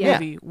in this Yeah.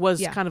 movie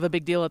was Yeah. kind of a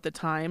big deal at the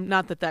time.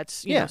 Not that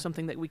that's you Yeah. know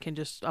something that we can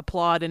just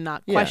applaud and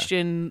not Yeah.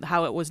 question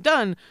how it was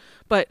done,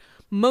 but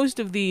most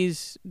of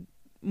these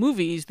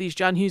movies, these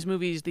John Hughes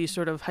movies, these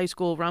sort of high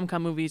school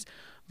rom-com movies,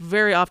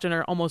 very often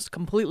are almost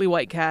completely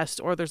white cast,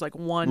 or there's like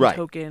one Right.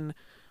 token,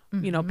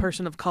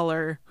 person of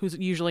color who's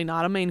usually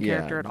not a main Yeah.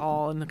 character at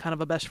all, and kind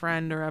of a best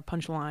friend or a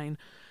punchline.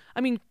 I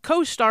mean,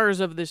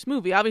 co-stars of this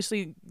movie.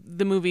 Obviously,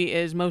 the movie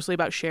is mostly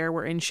about Cher.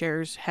 We're in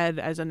Cher's head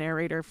as a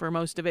narrator for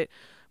most of it,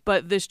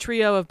 but this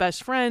trio of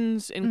best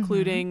friends,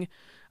 including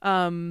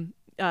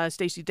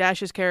Stacey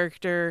Dash's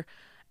character,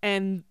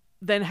 and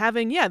then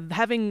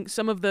having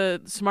some of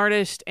the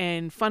smartest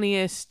and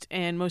funniest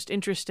and most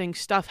interesting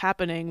stuff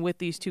happening with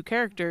these two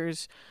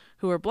characters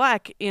who are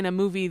black in a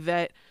movie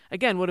that,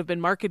 again, would have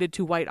been marketed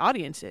to white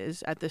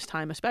audiences at this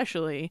time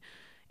especially,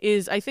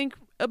 is, I think,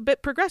 a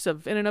bit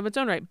progressive in and of its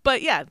own right.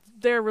 But yeah,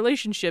 their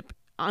relationship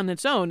on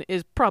its own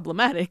is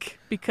problematic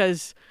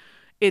because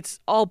it's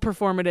all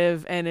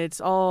performative and it's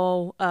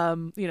all,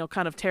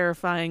 kind of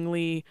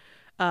terrifyingly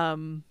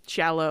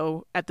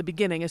shallow at the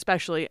beginning,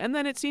 especially. And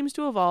then it seems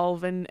to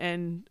evolve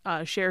and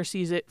Cher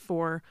sees it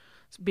for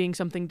being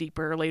something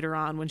deeper later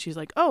on when she's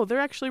like, oh, they're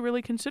actually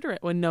really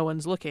considerate when no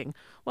one's looking.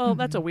 Well,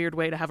 that's a weird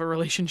way to have a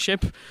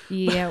relationship.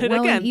 Yeah, But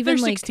well, again, and even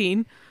they're like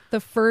 16. the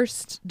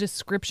first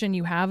description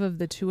you have of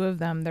the two of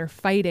them, they're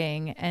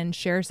fighting, and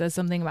Cher says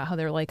something about how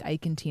they're like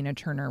Ike and Tina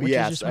Turner, which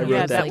Yes, is just I one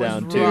wrote of that those,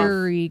 down, like, too.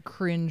 very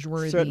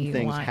cringeworthy. Certain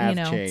things line, have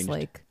It's changed.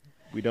 like,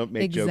 We don't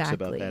make jokes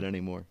about Exactly. that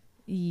anymore.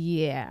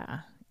 yeah,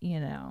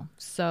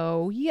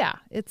 So yeah,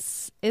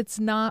 it's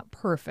not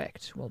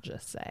perfect. We'll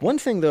just say. One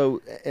thing,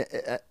 though,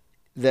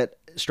 that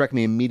struck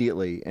me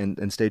immediately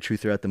and stayed true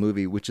throughout the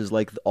movie, which is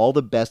like all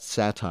the best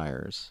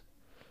satires,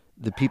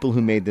 the people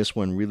who made this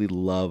one really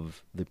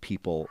love the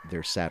people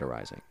they're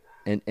satirizing.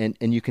 And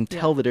you can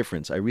tell the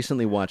difference. I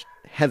recently watched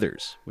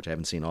Heathers, which I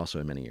haven't seen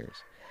also in many years,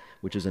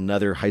 which is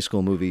another high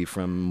school movie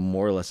from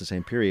more or less the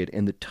same period.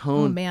 And the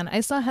tone... Oh, man.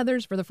 I saw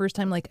Heathers for the first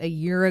time like a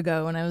year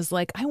ago, and I was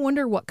like, I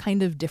wonder what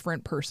kind of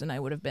different person I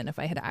would have been if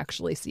I had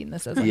actually seen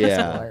this as a high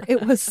schooler.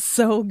 It was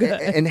so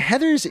good. And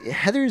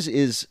Heathers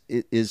is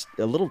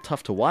a little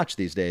tough to watch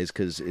these days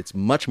because it's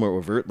much more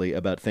overtly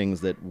about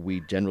things that we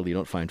generally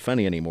don't find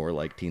funny anymore,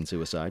 like teen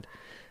suicide.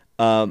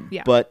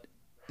 But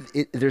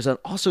there's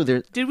also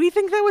there. Did we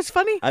think that was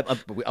funny?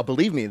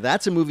 Believe me,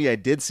 that's a movie I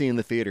did see in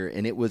the theater,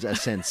 and it was a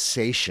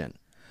sensation.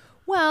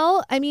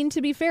 Well, I mean,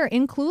 to be fair,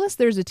 in Clueless,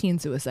 there's a teen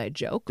suicide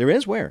joke. There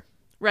is where?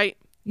 Right.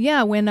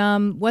 Yeah, when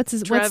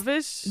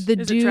Travis? the Is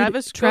it dude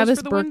Travis goes Travis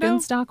for the window?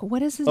 Birkenstock?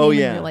 What is his Oh, name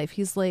yeah. in real life?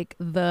 He's like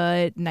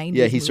the 90s.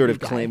 Yeah, he sort of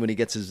movie guy. claimed when he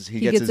gets his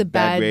a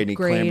bad grade and he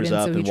grade, clambers and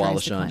up, so he and tries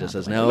Wallace to Shawn climb just up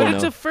says, the "No, But no."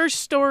 it's a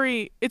first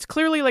story. It's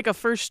clearly like a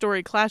first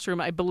story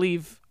classroom, I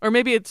believe. Or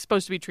maybe it's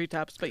supposed to be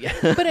treetops, but yeah.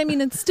 But I mean,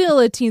 it's still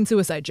a teen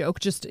suicide joke,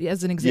 just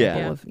as an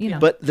example of,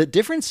 But the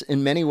difference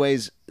in many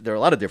ways, there are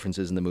a lot of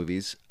differences in the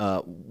movies.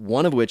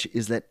 One of which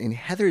is that in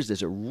Heathers,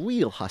 there's a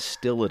real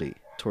hostility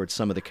towards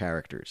some of the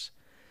characters.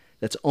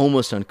 That's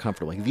almost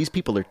uncomfortable. Like, these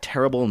people are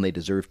terrible and they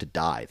deserve to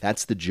die.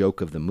 That's the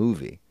joke of the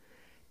movie.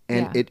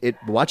 And it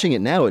watching it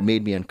now, it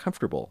made me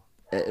uncomfortable.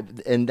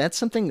 And that's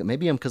something,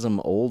 maybe because I'm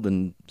old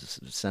and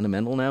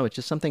sentimental now, it's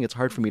just something it's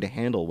hard for me to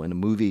handle when a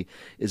movie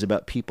is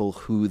about people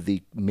who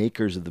the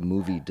makers of the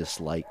movie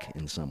dislike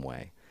in some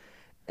way.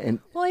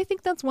 Well, I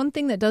think that's one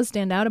thing that does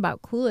stand out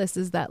about Clueless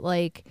is that,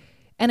 like,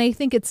 and I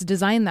think it's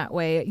designed that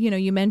way. You know,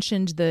 you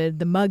mentioned the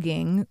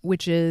mugging,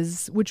 which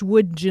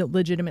would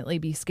legitimately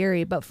be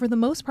scary, but for the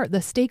most part,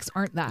 the stakes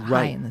aren't that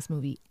high in this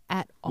movie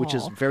at all. Which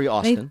is very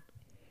Austen.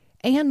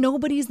 And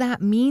nobody's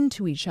that mean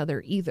to each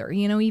other either.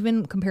 You know,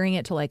 even comparing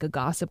it to like a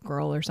Gossip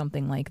Girl or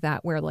something like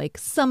that, where like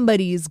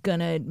somebody's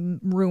gonna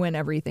ruin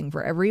everything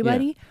for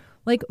everybody. Yeah.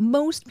 Like,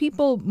 most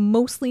people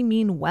mostly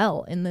mean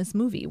well in this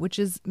movie,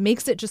 which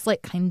makes it just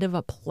like kind of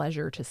a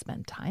pleasure to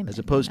spend time As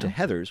in, opposed you to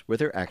Heathers, where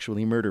they're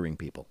actually murdering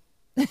people.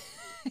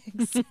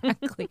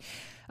 Exactly.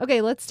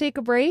 Okay, let's take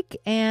a break,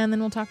 and then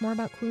we'll talk more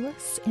about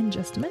Clueless in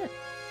just a minute.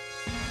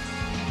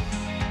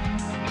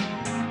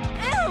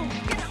 Ew!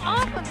 Get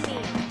off of me!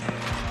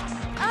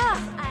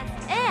 Ugh, as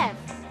if.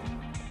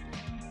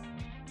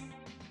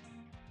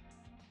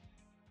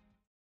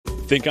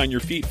 Think on your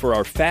feet for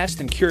our Fast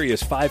and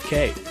Curious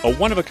 5K, a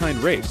one-of-a-kind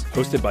race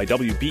hosted by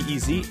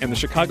WBEZ and the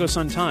Chicago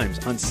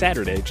Sun-Times on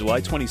Saturday, July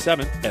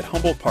 27th at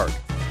Humboldt Park.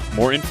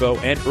 More info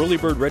and early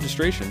bird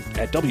registration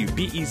at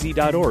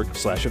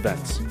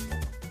wbez.org/events.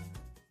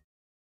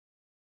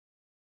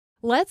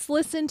 Let's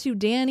listen to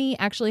Danny.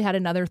 Actually had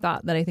another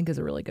thought that I think is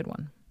a really good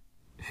one.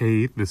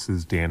 Hey, this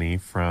is Danny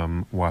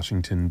from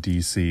Washington,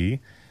 D.C.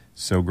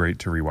 So great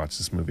to rewatch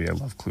this movie. I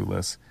love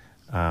Clueless.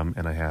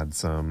 And I had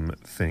some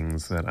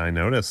things that I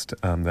noticed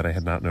that I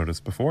had not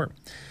noticed before.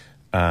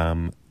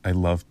 I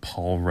love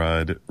Paul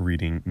Rudd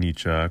reading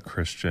Nietzsche,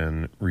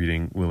 Christian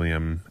reading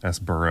William S.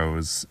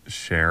 Burroughs,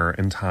 Cher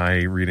and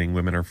Ty reading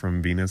Women Are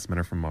From Venus, Men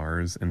Are From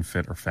Mars, and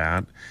Fit or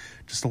Fat.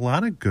 Just a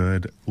lot of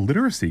good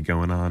literacy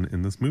going on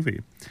in this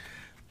movie.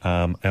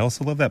 I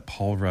also love that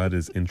Paul Rudd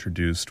is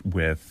introduced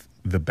with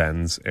the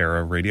Benz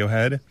era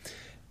Radiohead,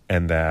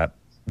 and that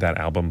that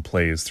album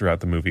plays throughout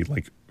the movie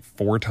like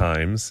 4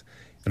 times.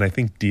 And I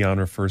think Dion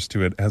refers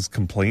to it as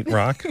complaint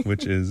rock,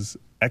 which is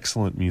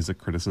excellent music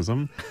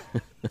criticism.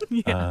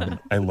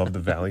 I love the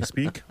Valley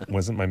Speak.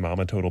 Wasn't my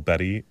mama total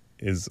Betty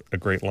is a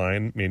great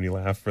line. Made me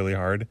laugh really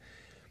hard.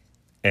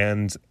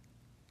 And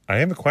I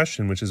have a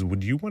question, which is,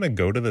 would you want to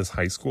go to this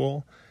high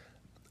school?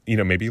 You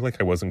know, maybe like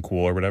I wasn't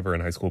cool or whatever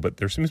in high school, but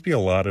there seems to be a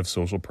lot of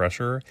social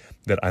pressure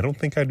that I don't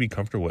think I'd be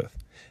comfortable with.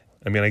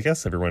 I mean, I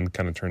guess everyone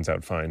kind of turns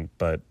out fine,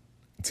 but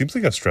it seems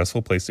like a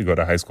stressful place to go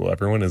to high school.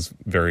 Everyone is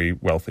very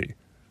wealthy.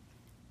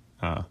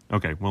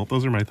 Okay, well,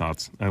 those are my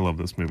thoughts. I love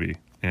this movie,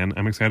 and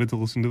I'm excited to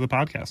listen to the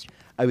podcast.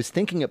 I was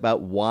thinking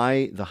about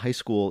why the high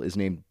school is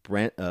named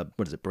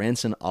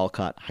Branson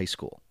Alcott High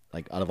School.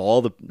 Like, out of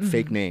all the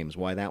fake names,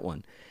 why that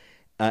one?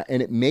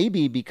 And it may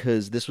be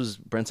because this was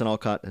Branson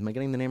Alcott, am I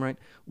getting the name right?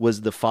 Was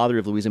the father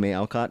of Louisa May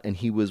Alcott, and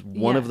he was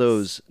one of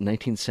those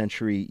 19th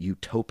century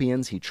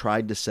utopians. He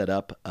tried to set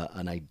up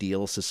an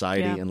ideal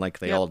society, and like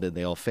they all did,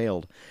 they all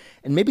failed.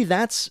 And maybe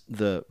that's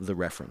the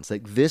reference.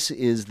 Like, this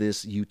is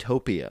this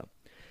utopia.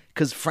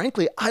 Because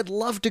frankly, I'd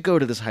love to go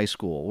to this high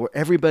school where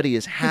everybody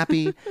is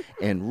happy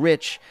and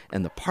rich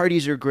and the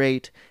parties are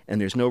great and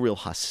there's no real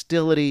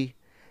hostility.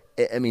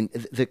 I mean,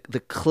 the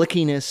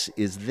clickiness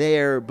is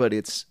there, but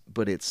it's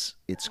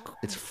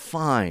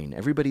fine.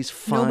 Everybody's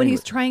fine.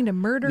 Nobody's trying to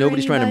murder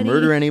Nobody's trying to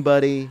murder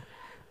anybody.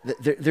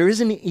 There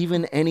isn't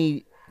even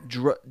any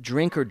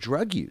drink or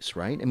drug use,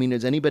 right? I mean,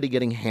 is anybody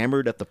getting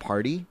hammered at the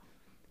party?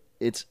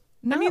 It's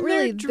not They're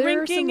really.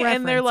 drinking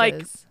and they're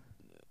like...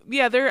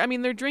 Yeah,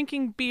 they're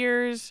drinking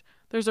beers.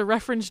 There's a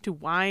reference to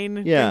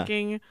wine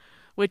drinking,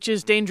 which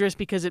is dangerous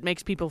because it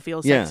makes people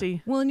feel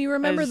sexy. Well, and you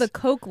remember the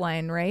Coke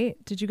line, right?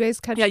 Did you guys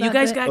catch that? Yeah, you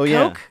guys got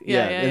Coke?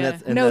 Yeah.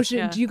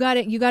 You got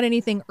it. You got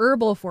anything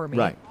herbal for me?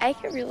 Right. I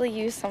could really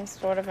use some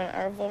sort of an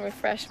herbal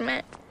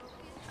refreshment.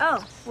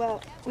 Oh,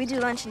 well, we do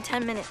lunch in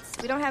 10 minutes.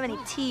 We don't have any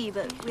tea,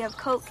 but we have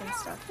Coke and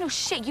stuff. No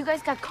shit, you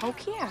guys got Coke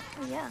here?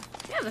 Oh, yeah.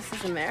 Yeah, this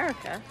is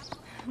America.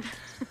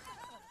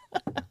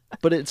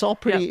 But it's all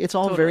pretty. It's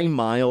all very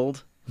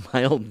mild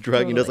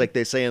drug. You know, it's like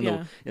they say in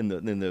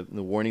the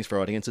warnings for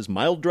audiences,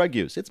 mild drug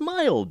use. It's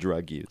mild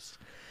drug use,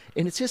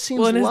 and it just seems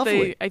lovely. As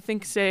they, I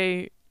think,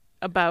 say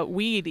about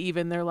weed,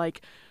 even they're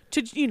like,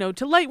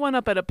 to light one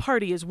up at a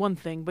party is one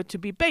thing, but to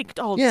be baked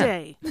all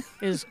day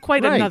is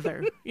quite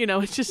another. You know,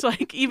 it's just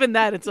like, even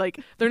that, it's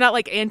like they're not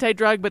like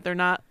anti-drug, but they're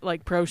not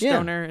like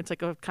pro-stoner. It's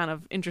like a kind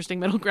of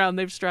interesting middle ground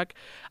they've struck.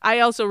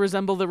 I also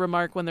resemble the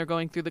remark when they're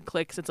going through the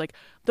cliques. It's like,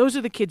 those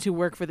are the kids who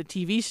work for the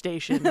TV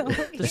station,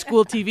 the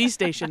school TV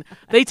station.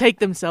 They take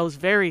themselves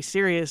very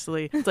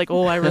seriously. It's like,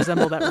 I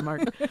resemble that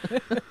remark.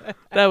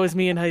 That was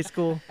me in high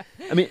school.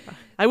 I mean,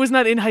 I was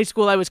not in high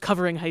school. I was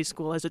covering high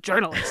school as a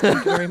journalist.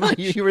 Thank you very much.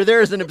 You were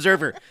there as an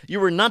observer. You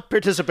were not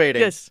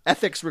participating. Yes.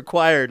 Ethics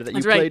required that you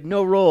That's right. played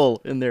no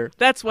role in there.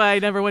 That's why I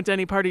never went to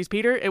any parties,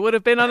 Peter. It would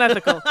have been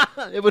unethical.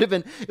 It would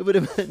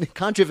have been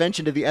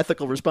contravention to the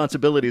ethical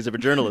responsibilities of a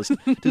journalist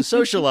to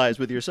socialize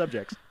with your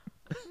subjects.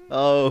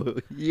 Oh,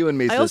 you and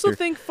me, sister. I also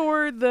think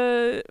for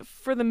the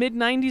mid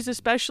 90s,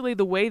 especially,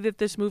 the way that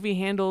this movie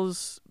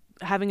handles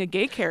having a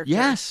gay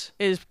character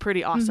is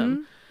pretty awesome.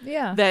 Mm-hmm.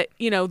 Yeah. That,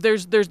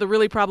 there's the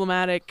really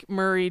problematic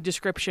Murray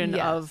description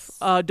of,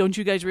 don't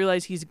you guys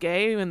realize he's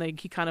gay? And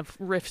he kind of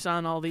riffs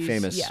on all these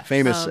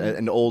famous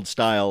and old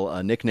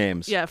style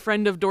nicknames. Yeah,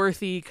 friend of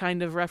Dorothy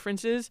kind of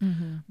references.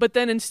 Mm-hmm. But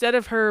then instead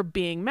of her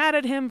being mad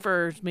at him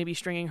for maybe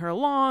stringing her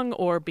along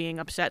or being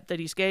upset that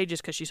he's gay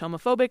just because she's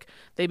homophobic,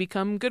 they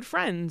become good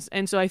friends.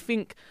 And so I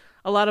think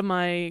a lot of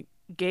my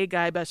gay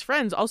guy best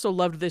friends also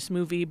loved this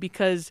movie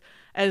because,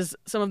 as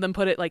some of them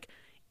put it, like,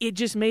 it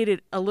just made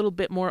it a little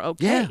bit more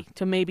okay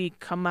to maybe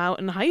come out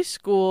in high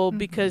school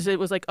because it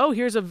was like,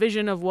 here's a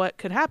vision of what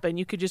could happen.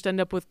 You could just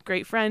end up with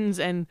great friends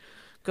and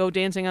go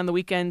dancing on the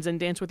weekends and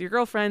dance with your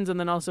girlfriends and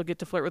then also get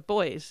to flirt with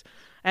boys.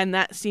 And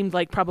that seemed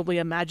like probably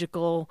a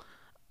magical,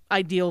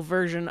 ideal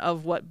version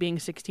of what being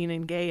 16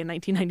 and gay in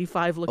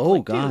 1995 looked like.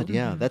 Oh, God,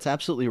 yeah, that's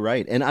absolutely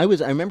right. And I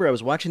remember I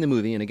was watching the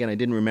movie, and again, I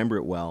didn't remember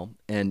it well,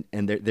 and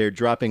they're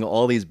dropping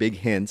all these big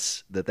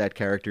hints that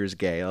character is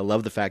gay. I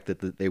love the fact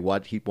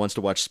that he wants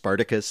to watch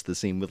Spartacus, the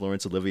scene with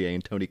Laurence Olivier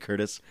and Tony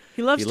Curtis.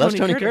 He loves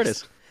Tony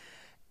Curtis.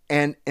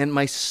 And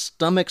my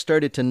stomach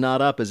started to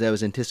knot up as I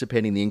was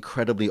anticipating the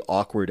incredibly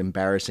awkward,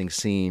 embarrassing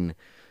scene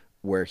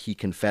where he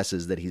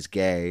confesses that he's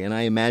gay. And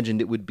I imagined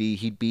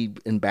he'd be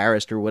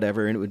embarrassed or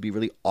whatever, and it would be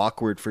really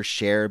awkward for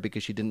Cher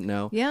because she didn't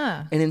know.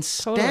 Yeah. And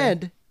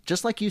instead,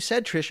 just like you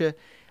said, Tricia,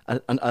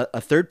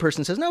 a third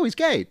person says, no, he's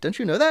gay. Don't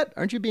you know that?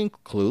 Aren't you being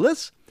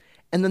clueless?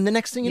 And then the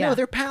next thing you know,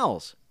 they're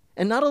pals.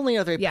 And not only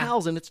are they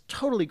pals, and it's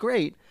totally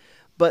great,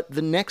 but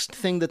the next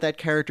thing that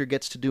character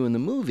gets to do in the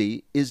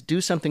movie is do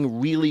something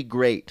really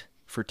great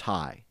for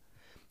Ty.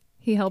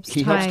 He helps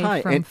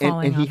Ty from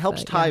falling and he off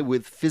helps Ty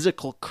with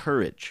physical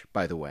courage,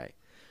 by the way,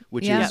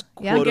 which is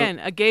again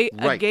a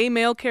gay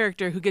male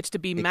character who gets to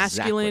be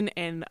masculine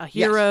and a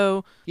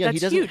hero. Yeah,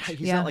 that's huge.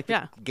 He's not like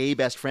the gay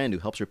best friend who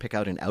helps her pick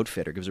out an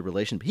outfit or gives a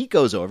relation. He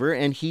goes over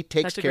and he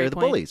takes care of the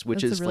bullies,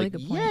 which is like,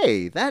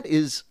 yay! That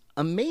is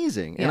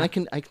amazing. Yeah,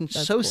 And I can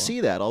so cool.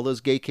 see that. All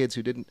those gay kids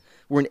who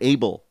weren't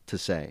able to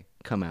say,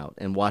 come out,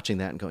 and watching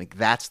that and going,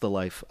 that's the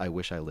life I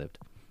wish I lived.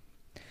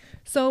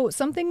 So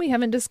something we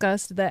haven't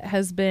discussed that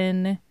has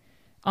been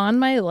on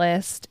my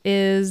list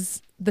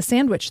is the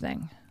sandwich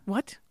thing.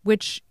 What?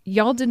 Which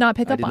y'all did not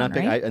pick up on,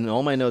 right? In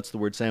all my notes, the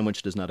word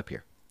sandwich does not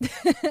appear.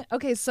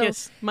 Okay, so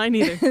yes, mine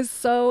either.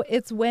 So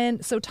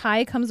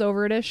Ty comes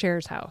over to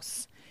Cher's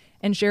house,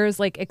 and Cher is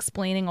like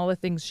explaining all the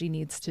things she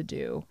needs to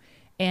do,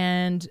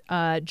 and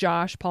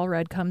Josh, Paul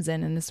Rudd, comes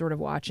in and is sort of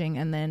watching,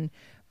 and then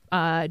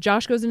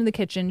Josh goes into the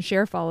kitchen.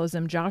 Cher follows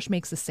him. Josh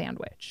makes a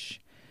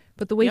sandwich,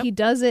 but the way he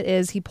does it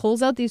is he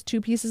pulls out these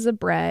 2 pieces of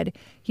bread.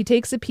 He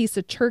takes a piece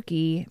of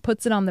turkey,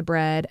 puts it on the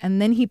bread,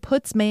 and then he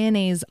puts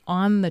mayonnaise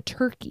on the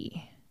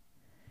turkey,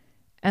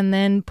 and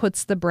then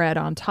puts the bread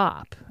on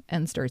top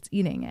and starts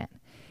eating it.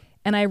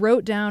 And I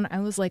wrote down, I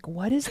was like,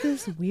 what is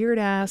this weird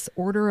ass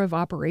order of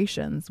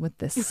operations with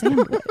this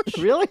sandwich?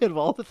 Really? Of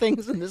all the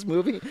things in this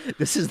movie,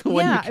 this is the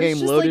one you I was came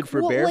just loaded like,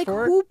 for well, bear like,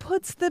 for? who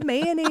puts the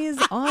mayonnaise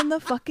on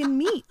the fucking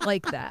meat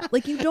like that?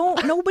 Like,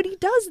 nobody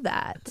does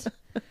that.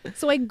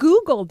 So I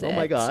Googled it. Oh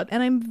my God.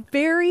 And I'm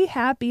very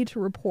happy to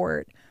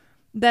report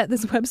that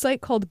this website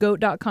called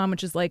goat.com,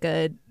 which is like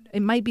it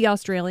might be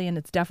Australian,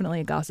 it's definitely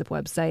a gossip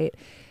website.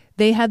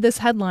 They had this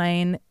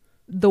headline,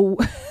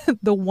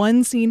 the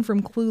one scene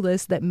from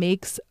Clueless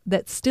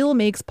that still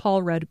makes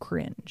Paul Rudd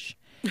cringe.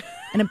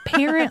 And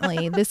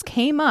apparently this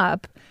came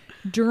up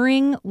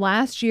during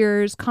last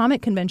year's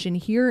comic convention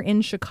here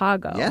in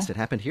Chicago. Yes, it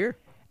happened here.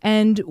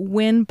 And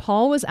when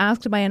Paul was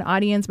asked by an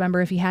audience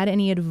member if he had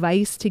any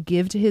advice to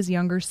give to his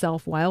younger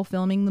self while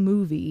filming the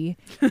movie,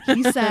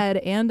 he said,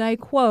 and I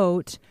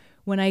quote,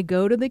 "When I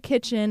go to the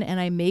kitchen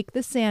and I make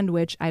the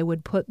sandwich, I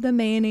would put the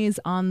mayonnaise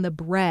on the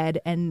bread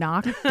and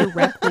not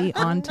directly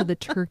onto the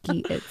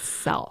turkey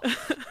itself."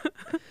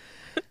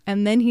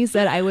 And then he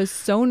said, "I was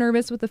so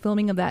nervous with the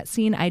filming of that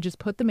scene, I just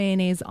put the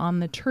mayonnaise on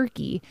the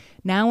turkey.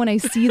 Now when I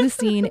see the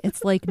scene,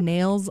 it's like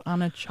nails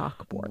on a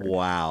chalkboard."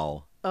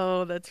 Wow.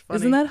 Oh, that's funny.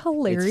 Isn't that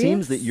hilarious? It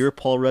seems that you're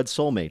Paul Rudd's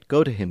soulmate.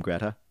 Go to him,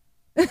 Greta.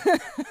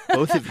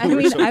 Both of you I were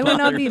mean, so I would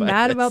not bothered be by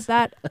mad this. about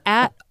that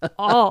at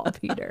all,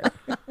 Peter.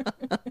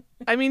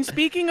 I mean,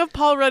 speaking of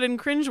Paul Rudd and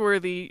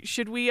cringeworthy,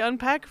 should we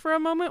unpack for a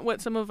moment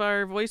what some of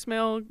our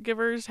voicemail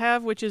givers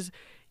have? Which is,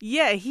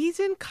 yeah, he's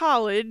in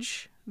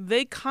college.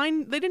 They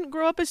didn't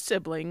grow up as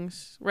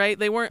siblings, right?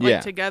 They weren't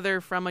like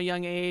together from a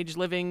young age,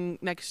 living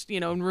next,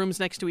 in rooms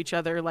next to each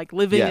other, like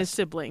living as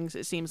siblings.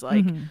 It seems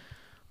like,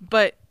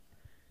 but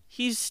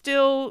he's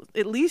still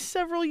at least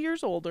several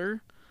years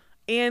older,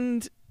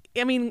 and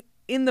I mean,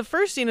 in the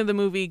first scene of the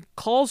movie,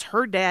 calls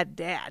her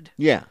dad.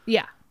 Yeah.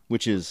 Yeah.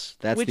 Which is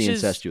the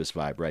incestuous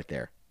vibe right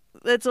there.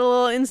 That's a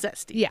little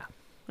incesty. Yeah.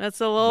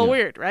 That's a little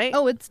weird, right?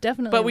 Oh, it's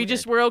definitely But we weird.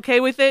 just were okay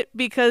with it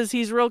because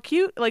he's real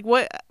cute. Like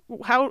what?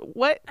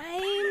 What? I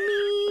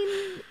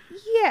mean,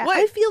 yeah.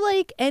 I feel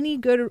like any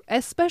good,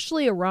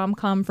 especially a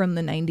rom-com from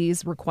the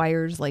 90s,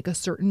 requires like a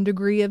certain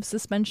degree of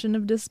suspension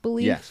of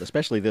disbelief. Yes,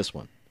 especially this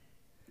one.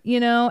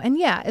 And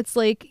yeah, it's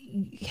like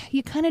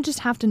you kind of just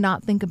have to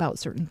not think about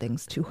certain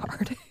things too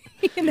hard,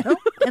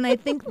 And I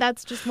think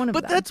that's just one of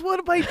them. But that's what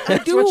I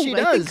That's do. what she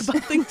I does. think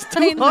about things too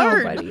I know,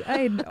 hard. buddy.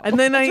 I know. And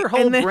then That's her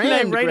whole I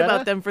brand, write Greta.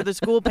 about them for the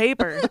school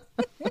paper.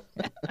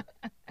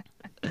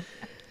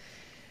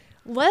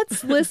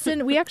 Let's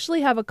listen. We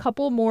actually have a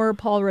couple more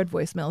Paul Rudd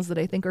voicemails that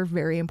I think are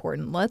very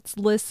important. Let's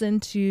listen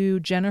to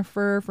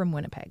Jennifer from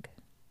Winnipeg.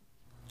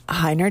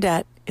 Hi,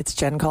 Nerdette. It's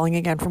Jen calling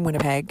again from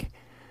Winnipeg.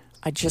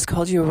 I just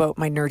called you about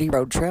my nerdy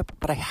road trip,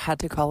 but I had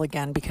to call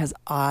again because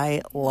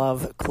I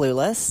love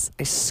Clueless.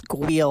 I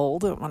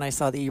squealed when I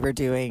saw that you were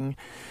doing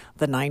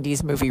the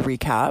 90s movie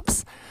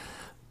recaps.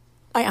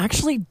 I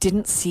actually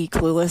didn't see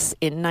Clueless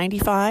in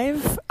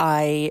 95.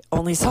 I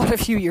only saw it a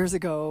few years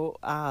ago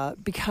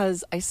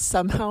because I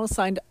somehow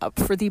signed up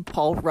for the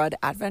Paul Rudd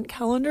Advent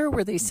Calendar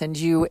where they send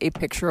you a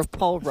picture of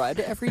Paul Rudd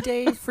every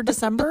day for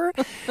December.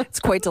 It's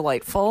quite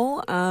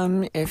delightful.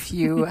 If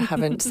you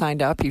haven't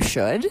signed up, you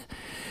should.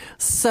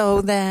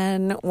 So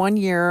then one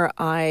year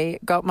I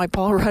got my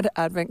Paul Rudd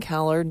Advent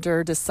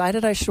Calendar,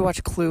 decided I should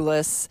watch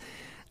Clueless,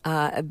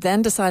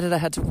 then decided I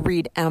had to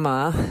read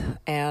Emma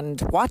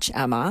and watch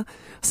Emma.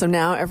 So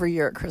now every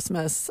year at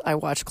Christmas, I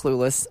watch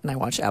Clueless and I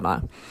watch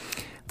Emma.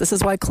 This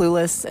is why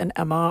Clueless and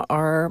Emma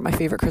are my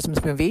favorite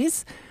Christmas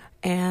movies.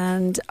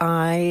 And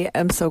I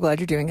am so glad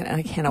you're doing it. And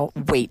I cannot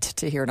wait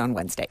to hear it on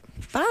Wednesday.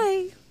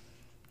 Bye.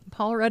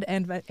 Paul Rudd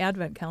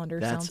Advent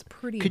Calendar sounds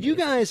pretty Could you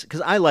guys,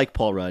 because I like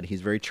Paul Rudd. He's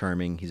very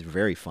charming. He's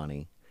very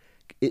funny.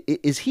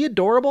 Is he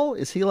adorable?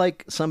 Is he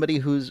like somebody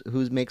who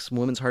makes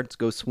women's hearts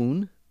go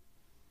swoon?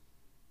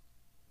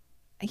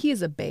 He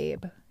is a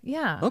babe.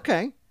 Yeah.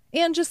 Okay.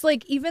 And just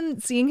like even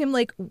seeing him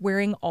like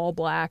wearing all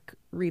black,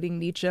 reading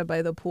Nietzsche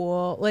by the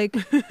pool, like,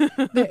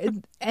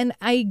 and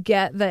I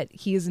get that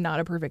he's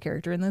not a perfect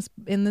character in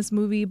this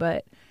movie,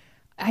 but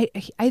I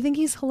think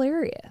he's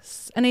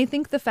hilarious, and I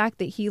think the fact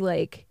that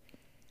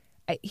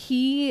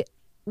he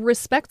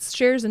respects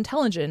Cher's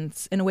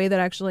intelligence in a way that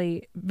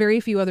actually very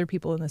few other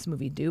people in this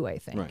movie do. I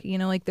think, right.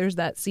 like there's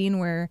that scene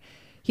where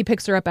he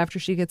picks her up after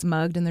she gets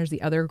mugged, and there's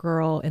the other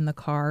girl in the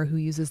car who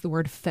uses the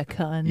word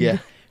fecund. Yeah.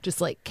 Just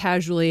like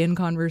casually in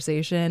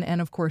conversation.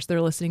 And of course,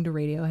 they're listening to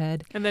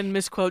Radiohead. And then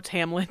misquotes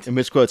Hamlet. And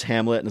misquotes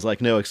Hamlet and is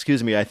like, no,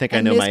 excuse me, I think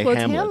I know my misquotes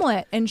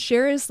Hamlet. And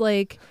Cher is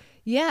like,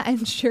 yeah.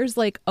 And Cher's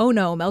like, oh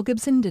no, Mel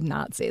Gibson did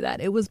not say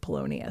that. It was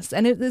Polonius.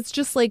 And it's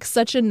just like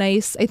such a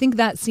nice, I think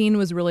that scene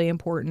was really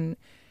important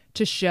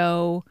to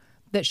show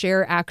that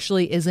Cher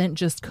actually isn't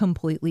just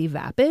completely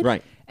vapid.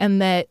 Right. And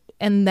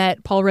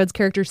that Paul Rudd's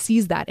character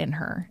sees that in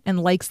her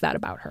and likes that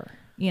about her,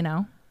 you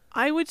know?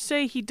 I would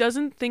say he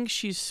doesn't think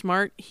she's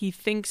smart. He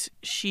thinks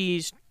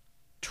she's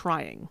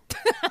trying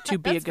to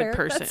be a good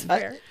person. That's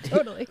fair.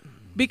 Totally.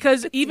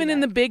 Because even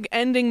in the big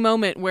ending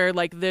moment where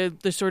like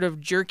the sort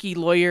of jerky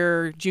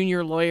lawyer,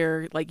 junior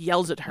lawyer, like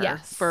yells at her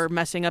for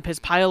messing up his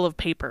pile of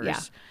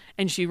papers,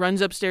 and she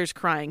runs upstairs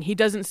crying, he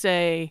doesn't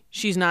say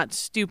she's not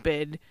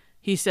stupid.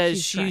 He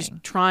says she's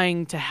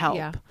trying to help.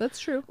 Yeah,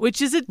 that's true.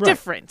 Which is a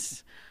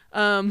difference.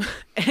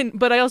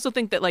 But I also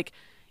think that like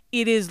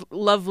it is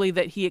lovely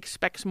that he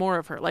expects more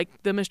of her,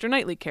 like the Mr.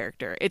 Knightley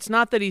character. It's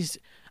not that he's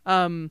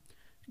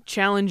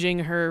challenging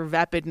her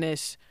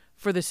vapidness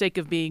for the sake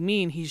of being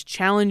mean. He's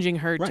challenging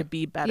her to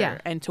be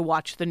better and to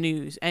watch the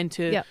news and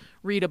to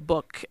read a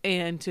book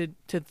and to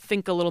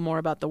think a little more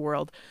about the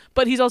world.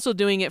 But he's also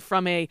doing it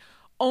from a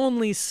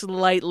only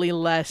slightly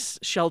less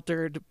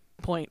sheltered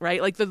point,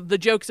 right? Like the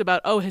jokes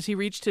about, oh, has he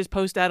reached his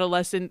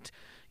post-adolescent,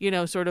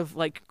 sort of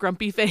like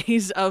grumpy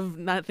phase of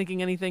not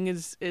thinking anything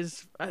is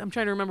I'm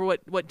trying to remember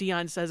what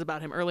Dion says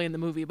about him early in the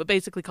movie, but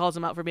basically calls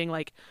him out for being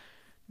like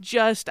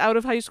just out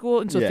of high school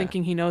and so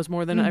thinking he knows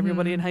more than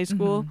everybody in high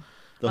school.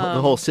 The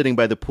whole sitting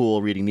by the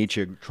pool reading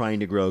Nietzsche,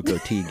 trying to grow a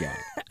goatee guy.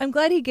 I'm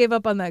glad he gave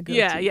up on that goatee.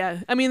 Yeah.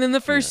 I mean, in the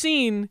first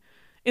scene,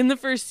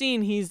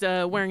 he's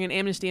wearing an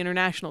Amnesty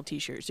International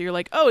T-shirt. So you're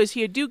like, oh, is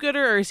he a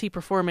do-gooder or is he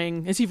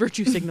performing? Is he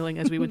virtue signaling,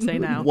 as we would say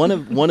now? One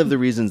of the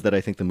reasons that I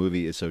think the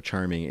movie is so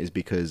charming is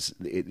because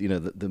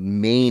the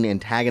main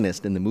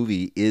antagonist in the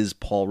movie is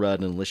Paul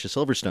Rudd and Alicia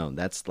Silverstone.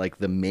 That's like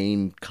the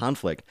main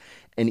conflict,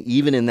 and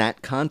even in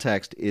that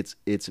context, it's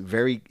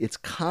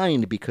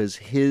kind because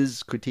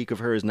his critique of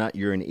her is not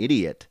 "you're an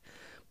idiot,"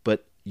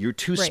 but "you're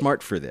too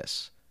smart for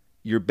this."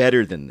 You're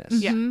better than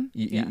this. Yeah.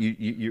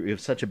 You have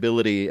such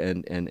ability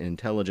and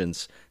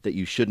intelligence that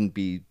you shouldn't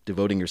be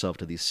devoting yourself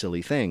to these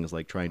silly things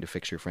like trying to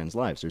fix your friends'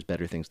 lives. There's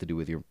better things to do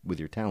with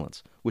your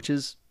talents, which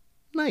is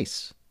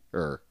nice.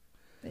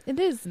 It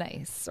is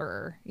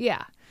nicer.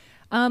 Yeah.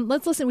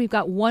 Let's listen. We've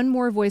got one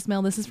more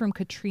voicemail. This is from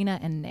Katrina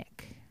and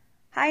Nick.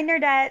 Hi,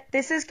 Nerdette.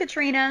 This is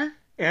Katrina.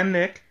 And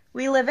Nick.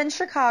 We live in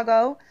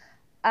Chicago.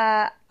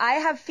 I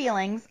have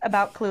feelings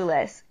about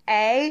Clueless.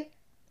 A,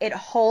 it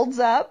holds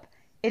up.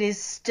 It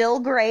is still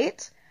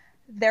great.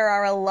 There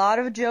are a lot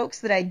of jokes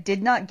that I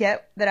did not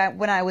get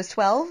when I was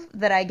 12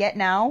 that I get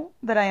now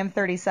that I am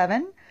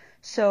 37.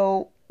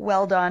 So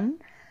well done.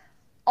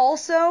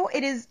 Also,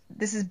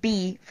 this is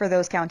B for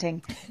those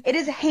counting. It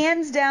is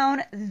hands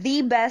down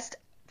the best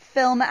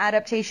film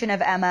adaptation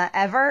of Emma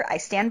ever. I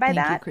stand by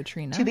that. Thank you,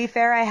 Katrina. To be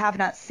fair, I have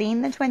not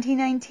seen the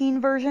 2019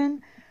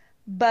 version,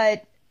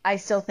 but I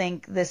still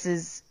think this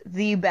is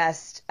the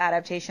best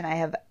adaptation I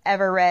have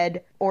ever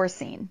read or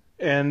seen.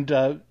 And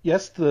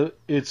yes,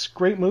 it's a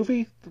great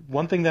movie.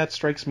 One thing that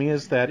strikes me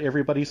is that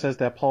everybody says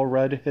that Paul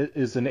Rudd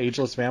is an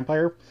ageless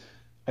vampire.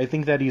 I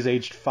think that he's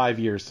aged 5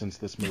 years since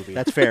this movie.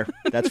 That's fair.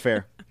 That's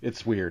fair.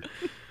 It's weird.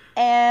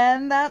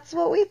 And that's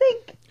what we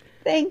think.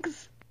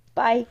 Thanks.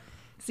 Bye.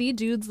 See,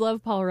 dudes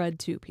love Paul Rudd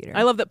too, Peter.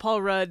 I love that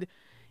Paul Rudd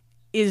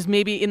is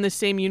maybe in the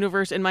same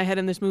universe in my head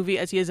in this movie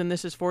as he is in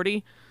This Is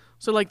 40.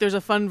 So like there's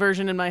a fun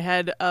version in my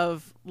head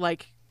of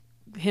like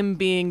him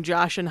being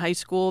Josh in high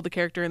school, the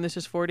character in This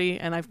Is 40,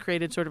 and I've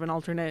created sort of an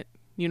alternate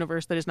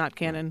universe that is not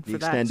canon for the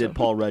that. Extended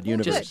Paul Rudd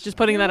universe. Just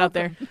putting that out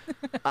there.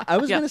 I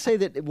was going to say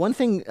that one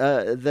thing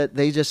that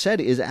they just said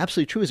is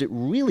absolutely true, is it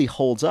really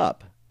holds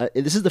up.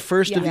 This is the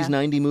first of these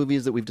 90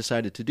 movies that we've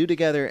decided to do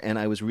together, and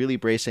I was really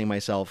bracing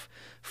myself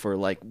for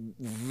like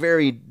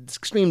very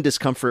extreme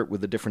discomfort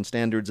with the different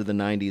standards of the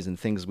 90s and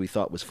things we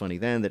thought was funny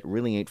then that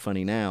really ain't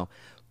funny now.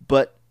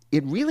 But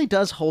it really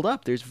does hold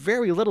up. There's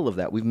very little of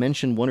that. We've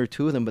mentioned one or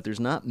two of them, but there's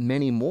not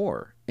many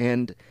more.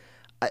 And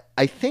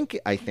I think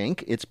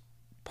it's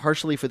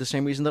partially for the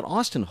same reason that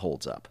Austen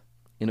holds up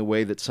in a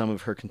way that some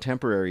of her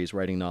contemporaries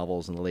writing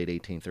novels in the late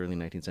 18th, early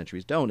 19th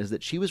centuries don't, is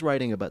that she was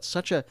writing about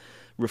such a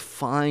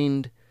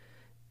refined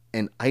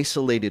and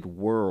isolated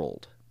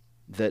world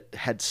that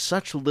had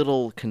such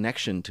little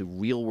connection to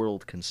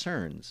real-world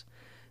concerns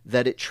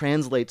that it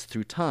translates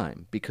through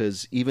time.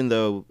 Because even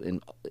though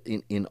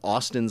in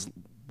Austen's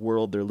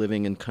world they're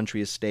living in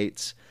country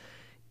estates,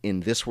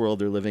 in this world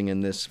they're living in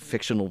this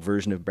fictional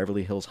version of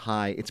Beverly Hills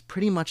High, it's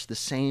pretty much the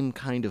same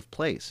kind of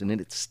place, and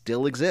it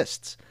still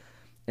exists.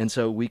 And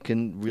so we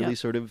can really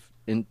sort of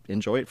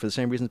enjoy it for the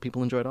same reason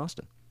people enjoyed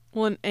Austen.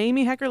 Well, and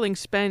Amy Heckerling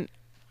spent,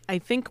 I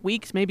think,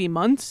 weeks, maybe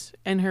months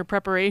in her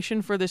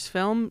preparation for this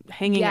film,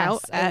 hanging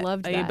out at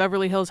a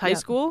Beverly Hills high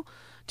school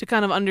to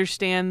kind of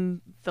understand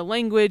the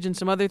language and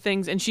some other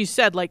things. And she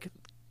said, like,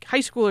 high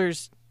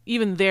schoolers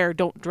even there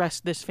don't dress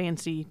this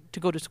fancy to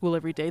go to school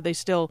every day. They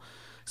still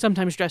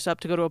sometimes dress up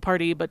to go to a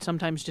party, but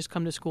sometimes just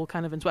come to school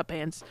kind of in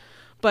sweatpants.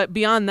 But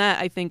beyond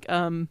that, I think,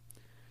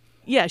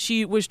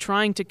 she was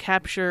trying to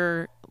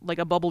capture like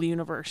a bubble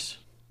universe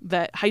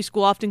that high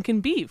school often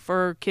can be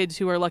for kids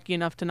who are lucky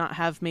enough to not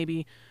have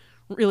maybe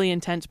really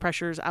intense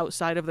pressures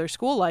outside of their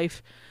school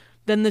life.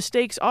 Then the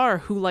stakes are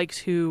who likes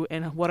who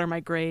and what are my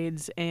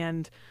grades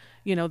and,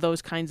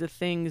 those kinds of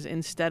things,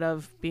 instead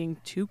of being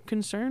too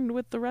concerned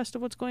with the rest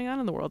of what's going on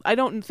in the world. I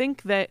don't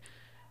think that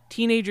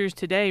teenagers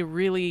today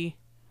really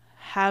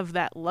have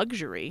that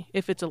luxury,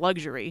 if it's a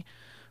luxury,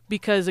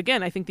 because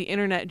again, I think the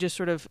internet just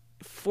sort of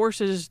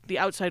forces the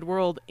outside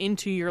world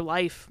into your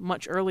life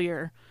much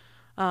earlier,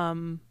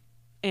 and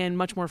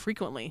much more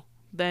frequently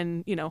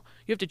than, you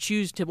have to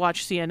choose to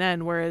watch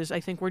CNN, whereas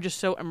I think we're just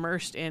so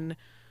immersed in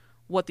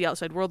what the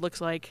outside world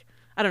looks like.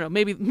 I don't know,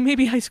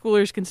 maybe high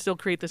schoolers can still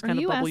create this kind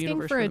of bubble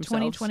universe for themselves. Are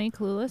you asking for a 2020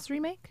 Clueless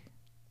remake?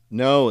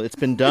 No, it's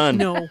been done.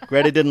 No.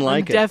 Greta didn't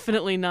like it.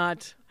 Definitely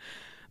not.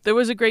 There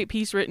was a great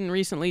piece written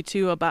recently,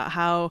 too, about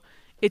how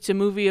it's a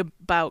movie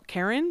about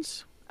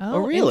Karens. Oh,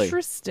 really?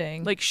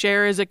 Interesting. Like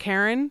Cher is a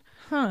Karen.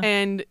 Huh.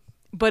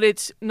 But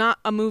it's not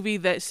a movie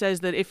that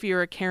says that if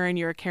you're a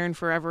Karen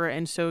forever,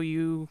 and so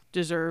you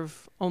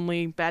deserve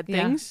only bad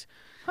things.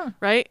 Huh.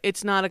 Right?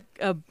 It's not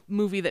a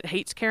movie that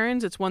hates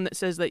Karens. It's one that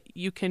says that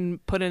you can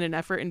put in an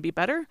effort and be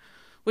better,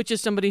 which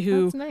is somebody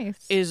who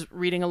is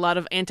reading a lot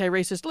of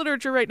anti-racist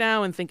literature right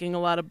now and thinking a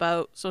lot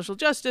about social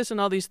justice and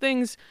all these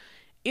things.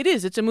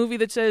 It's a movie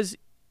that says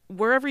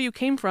wherever you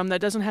came from,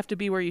 that doesn't have to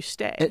be where you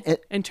stay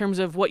in terms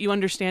of what you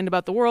understand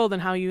about the world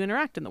and how you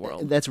interact in the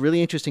world. That's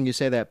really interesting you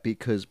say that,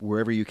 because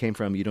wherever you came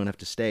from, you don't have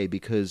to stay,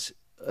 because,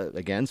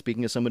 again,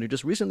 speaking as someone who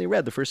just recently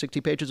read the first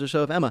 60 pages or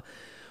so of Emma,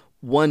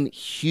 one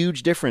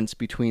huge difference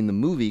between the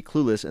movie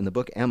Clueless and the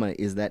book Emma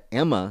is that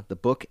Emma, the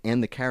book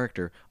and the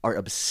character, are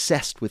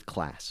obsessed with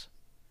class.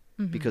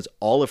 Mm-hmm. Because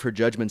all of her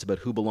judgments about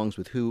who belongs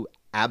with who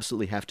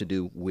absolutely have to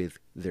do with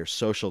their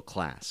social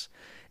class.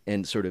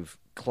 And sort of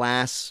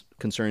class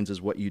concerns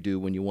is what you do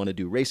when you want to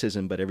do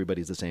racism, but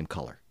everybody's the same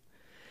color.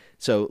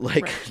 So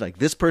like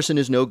this person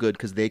is no good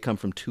because they come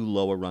from too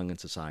low a rung in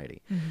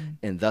society. Mm-hmm.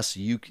 And thus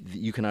you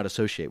cannot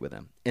associate with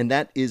them. And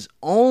that is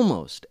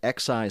almost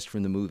excised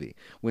from the movie.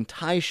 When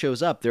Ty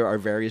shows up, there are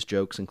various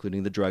jokes,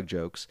 including the drug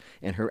jokes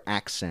and her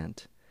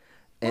accent.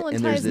 Well,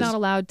 and Ty's not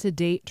allowed to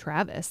date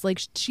Travis.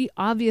 Like, she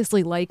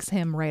obviously likes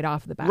him right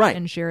off the bat. Right.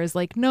 And Cher is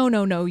like, no,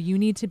 you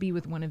need to be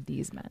with one of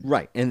these men.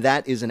 Right. And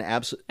that is an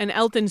absolute... And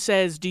Elton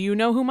says, do you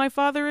know who my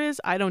father is?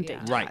 I don't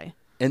date Ty. Right.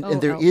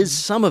 And there is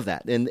some of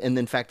that. And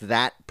in fact,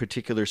 that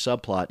particular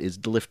subplot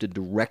is lifted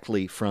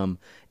directly from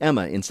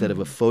Emma. Instead of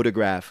a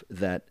photograph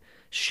that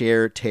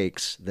Cher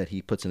takes that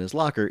he puts in his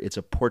locker, it's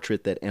a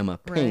portrait that Emma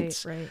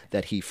paints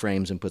that he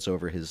frames and puts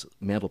over his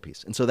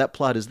mantelpiece. And so that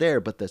plot is there,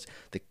 but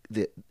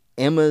the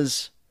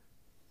Emma's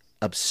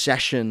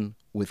obsession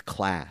with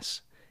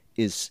class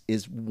is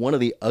one of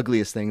the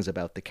ugliest things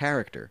about the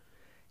character.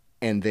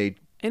 And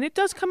it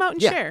does come out in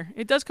Cher.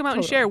 It does come out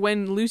in Cher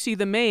when Lucy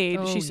the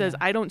maid, she says,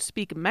 I don't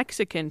speak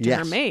Mexican to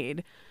her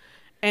maid.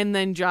 And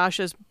then Josh,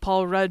 as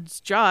Paul Rudd's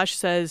Josh,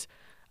 says,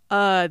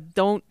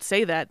 don't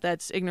say that.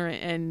 That's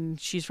ignorant. And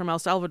she's from El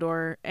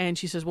Salvador. And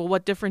she says, well,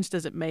 what difference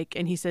does it make?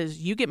 And he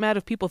says, you get mad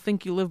if people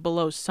think you live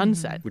below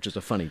sunset. Which is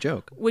a funny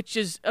joke.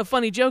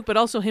 But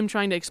also him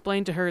trying to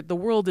explain to her the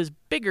world is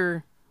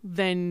bigger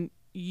than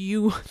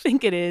you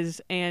think it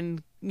is.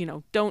 And,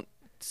 don't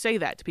say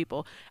that to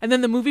people. And then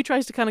the movie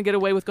tries to kind of get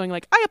away with going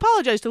like, I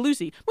apologize to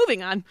Lucy.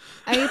 Moving on.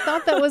 I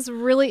thought that was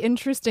really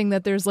interesting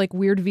that there's like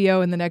weird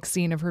VO in the next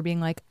scene of her being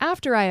like,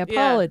 after I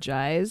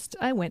apologized,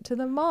 I went to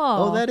the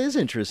mall. Oh, that is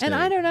interesting. And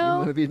I don't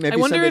know. Maybe I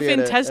wonder if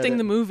in testing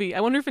the movie,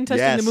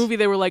 the movie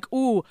they were like,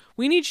 ooh,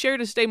 we need Cher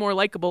to stay more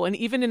likable. And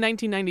even in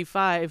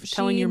 1995,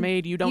 telling your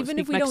maid you don't speak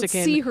Mexican, even if we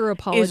don't see her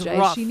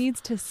apologize, she needs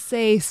to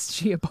say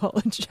she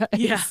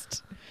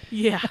apologized.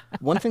 Yeah.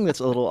 One thing that's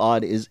a little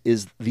odd is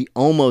the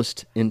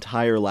almost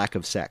entire lack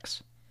of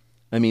sex.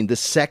 I mean, the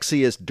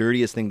sexiest,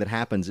 dirtiest thing that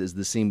happens is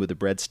the scene with the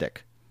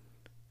breadstick,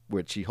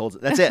 where she holds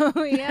it. That's it.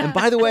 Oh, yeah, and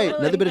by the way,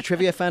 another bit of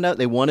trivia I found out,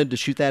 they wanted to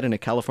shoot that in a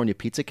California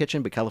Pizza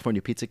Kitchen, but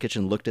California Pizza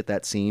Kitchen looked at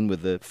that scene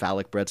with the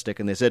phallic breadstick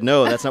and they said,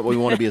 no, that's not what we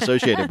want to be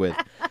associated with.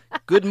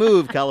 Good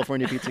move,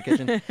 California Pizza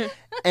Kitchen.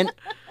 And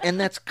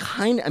that's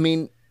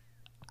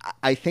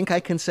I think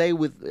I can say,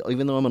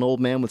 even though I'm an old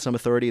man with some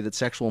authority, that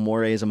sexual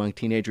mores among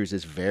teenagers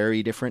is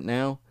very different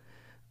now,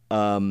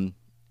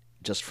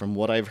 just from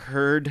what I've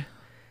heard.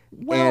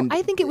 Well,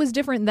 I think it was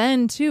different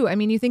then, too. I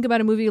mean, you think about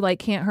a movie like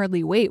Can't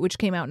Hardly Wait, which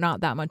came out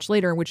not that much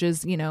later, which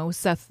is,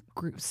 Seth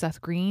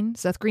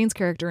Green's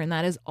character, and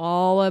that is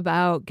all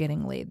about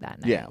getting laid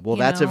that night. Yeah, well,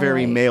 that's a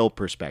very male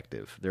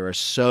perspective. There are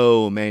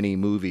so many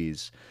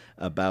movies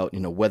about,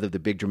 whether the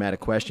big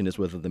dramatic question is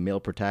whether the male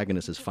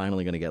protagonist is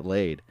finally going to get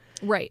laid.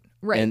 Right.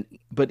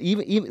 But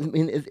even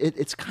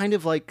it's kind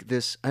of like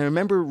this. I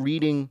remember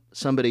reading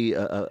somebody,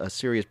 a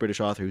serious British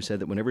author, who said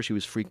that whenever she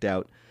was freaked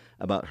out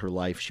about her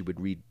life, she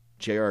would read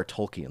J.R.R.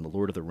 Tolkien, The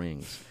Lord of the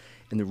Rings.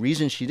 And the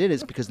reason she did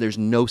is because there's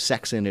no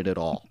sex in it at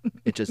all.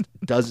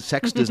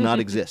 Sex does not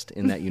exist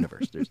in that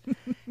universe.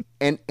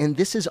 And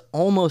this is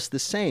almost the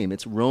same.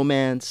 It's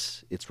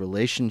romance, it's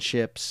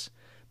relationships,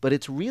 but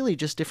it's really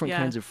just different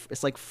kinds of,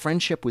 it's like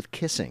friendship with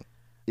kissing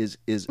is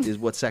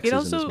what sex is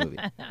in this movie.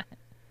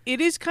 It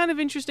is kind of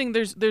interesting.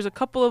 There's a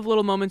couple of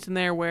little moments in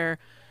there where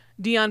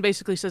Dion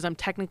basically says, I'm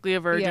technically a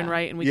virgin,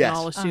 right? And we can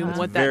all assume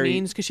what that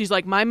means. Because she's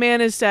like, my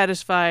man is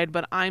satisfied,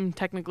 but I'm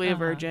technically a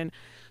virgin.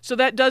 So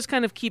that does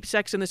kind of keep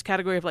sex in this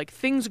category of like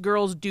things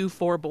girls do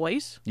for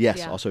boys.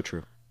 Yes, also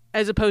true.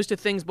 As opposed to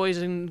things boys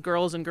and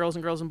girls and girls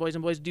and girls and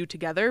boys do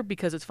together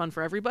because it's fun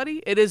for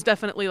everybody. It is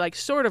definitely like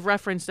sort of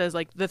referenced as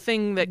like the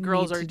thing that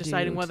girls are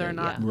deciding whether or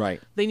not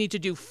they need to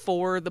do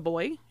for the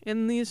boy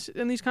in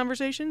these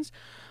conversations.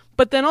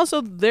 But then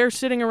also they're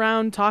sitting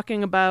around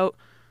talking about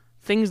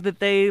things that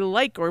they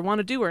like or want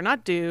to do or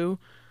not do.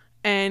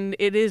 And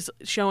it is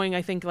showing,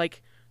 I think,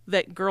 like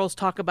that girls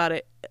talk about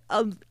it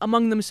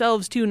among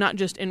themselves too, not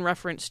just in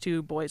reference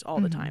to boys all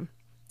the time.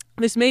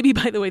 This may be,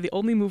 by the way, the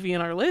only movie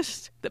in our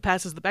list that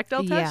passes the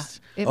Bechdel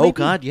test. Oh,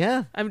 God,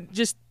 yeah. I'm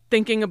just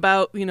thinking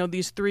about,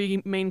 these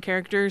three main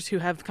characters who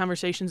have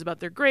conversations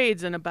about their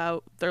grades and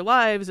about their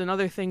lives and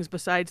other things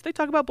besides. They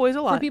talk about boys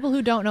a lot. For people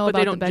who don't know but about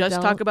they don't the Bechdel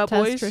just talk about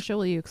test, boys. Trisha,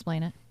 will you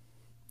explain it?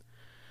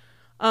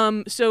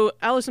 So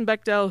Alison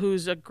Bechdel,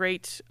 who's a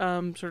great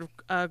sort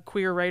of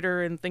queer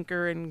writer and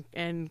thinker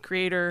and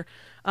creator,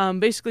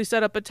 basically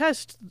set up a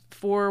test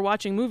for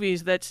watching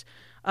movies that's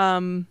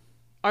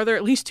are there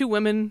at least two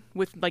women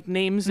with like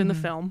names in the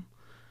film?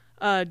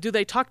 Do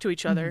they talk to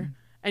each other?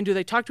 And do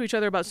they talk to each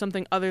other about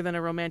something other than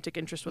a romantic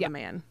interest with a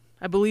man?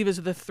 I believe is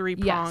the three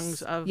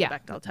prongs of the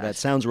Bechdel test. That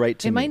sounds right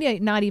to me. It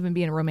might not even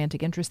be a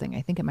romantic interest thing.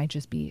 I think it might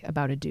just be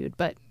about a dude.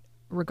 But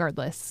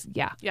regardless,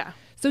 yeah.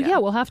 So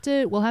we'll have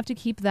to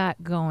keep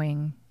that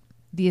going,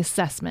 the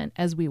assessment,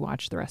 as we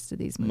watch the rest of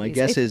these movies. My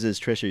guess is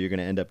Trisha, you're going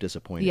to end up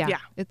disappointed. Yeah.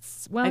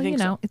 It's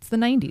it's the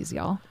 90s,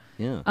 y'all.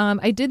 Yeah.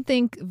 I did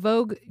think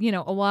Vogue,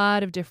 a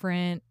lot of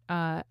different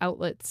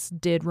outlets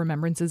did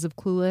remembrances of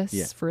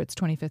Clueless for its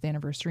 25th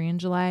anniversary in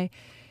July.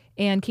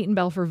 And Keaton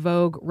Bell for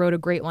Vogue wrote a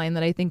great line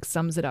that I think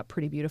sums it up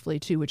pretty beautifully,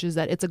 too, which is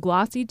that it's a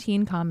glossy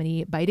teen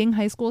comedy, biting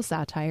high school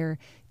satire,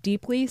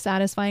 deeply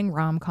satisfying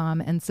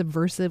rom-com, and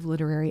subversive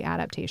literary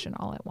adaptation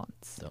all at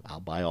once. So I'll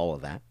buy all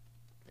of that.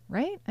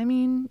 Right? I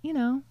mean,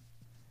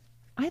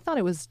 I thought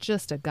it was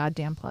just a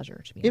goddamn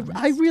pleasure, to be honest.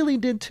 I really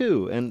did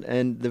too,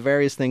 and the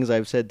various things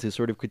I've said to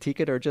sort of critique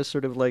it are just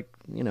sort of like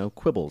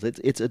quibbles.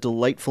 It's a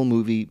delightful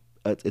movie.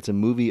 It's a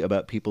movie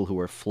about people who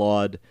are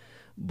flawed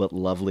but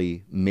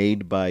lovely,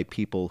 made by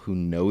people who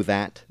know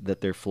that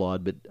they're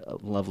flawed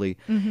but lovely,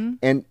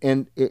 and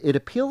it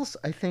appeals,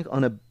 I think,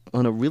 on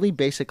a really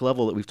basic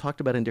level that we've talked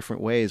about in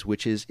different ways,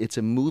 which is it's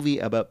a movie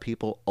about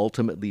people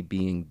ultimately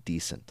being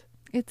decent.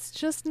 It's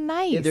just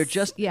nice.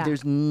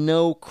 There's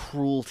no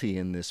cruelty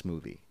in this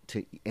movie.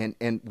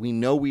 And we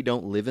know we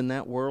don't live in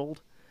that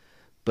world,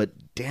 but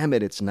damn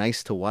it, it's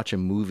nice to watch a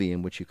movie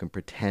in which you can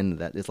pretend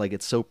that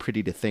it's so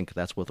pretty to think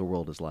that's what the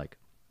world is like.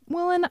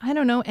 Well, and I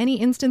don't know, any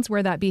instance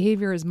where that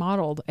behavior is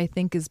modeled, I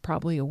think is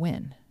probably a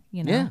win,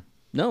 Yeah.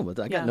 No, but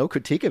I got no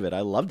critique of it.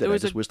 I loved it. I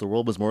just wish the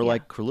world was more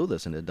like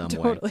Clueless in a dumb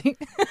way.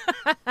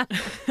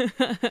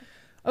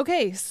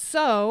 Okay,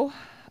 so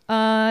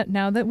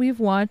now that we've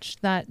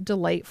watched that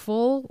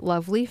delightful,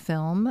 lovely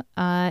film,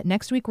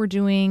 next week we're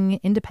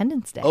doing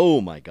Independence Day. Oh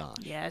my God.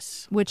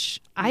 Yes.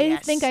 Which I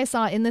think I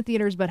saw in the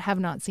theaters but have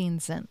not seen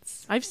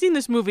since. I've seen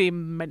this movie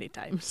many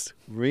times.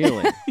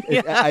 Really?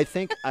 I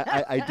think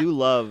I do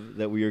love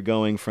that we are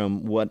going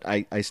from what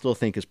I still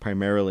think is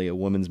primarily a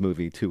woman's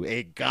movie to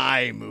a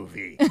guy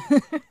movie.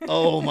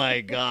 Oh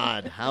my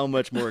God. How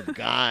much more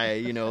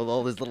guy,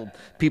 all these little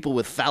people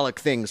with phallic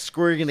things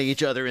squirting at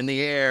each other in the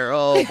air.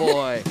 Oh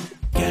boy.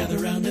 Gather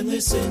round and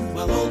listen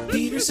while old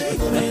Peter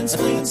Sagal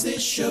mansplains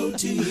this show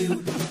to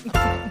you.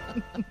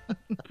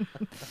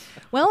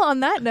 Well,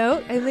 on that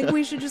note, I think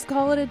we should just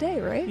call it a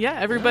day, right? Yeah,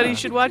 everybody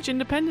should watch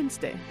Independence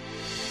Day.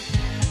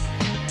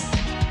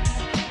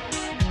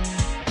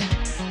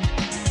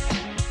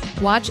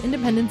 Watch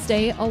Independence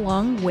Day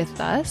along with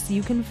us.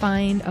 You can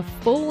find a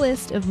full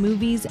list of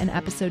movies and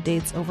episode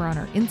dates over on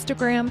our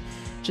Instagram.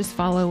 Just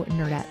follow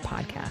Nerdette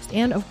Podcast.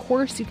 And of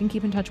course, you can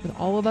keep in touch with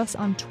all of us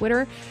on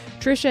Twitter.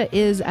 Trisha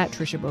is at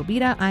Trisha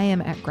Bobita. I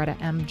am at Greta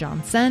M.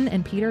 Johnson.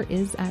 And Peter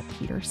is at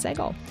Peter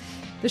Sagal.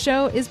 The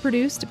show is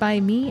produced by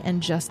me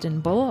and Justin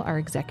Bull. Our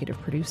executive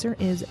producer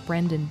is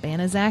Brendan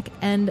Banaszak.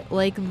 And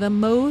like the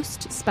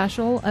most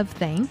special of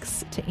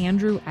thanks to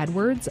Andrew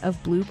Edwards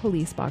of Blue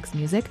Police Box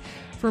Music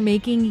for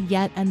making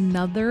yet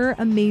another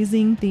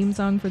amazing theme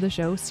song for the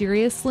show.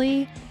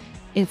 Seriously,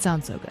 it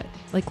sounds so good.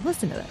 Like,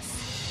 listen to this.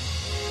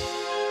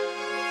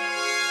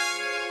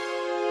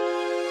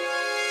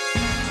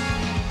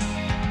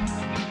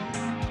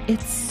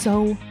 It's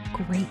so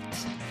great.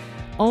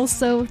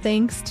 Also,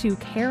 thanks to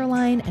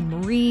Caroline and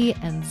Marie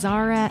and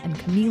Zara and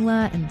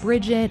Camila and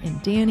Bridget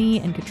and Danny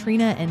and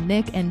Katrina and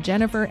Nick and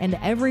Jennifer and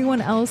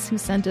everyone else who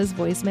sent us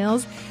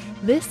voicemails.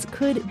 This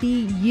could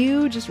be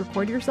you. Just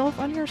record yourself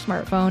on your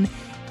smartphone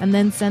and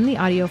then send the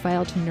audio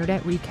file to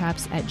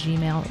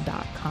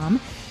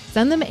nerdetterecaps@gmail.com.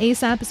 Send them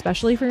ASAP,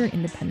 especially for your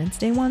Independence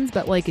Day ones.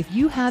 But like, if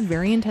you have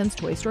very intense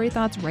Toy Story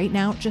thoughts right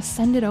now, just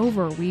send it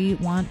over. We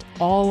want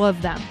all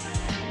of them.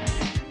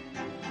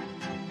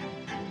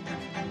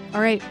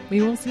 All right,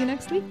 we will see you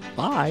next week.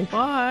 Bye.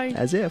 Bye.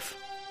 As if.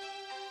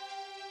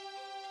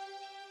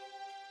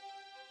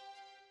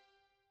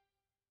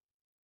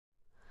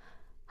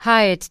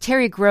 Hi, it's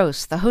Terry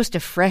Gross, the host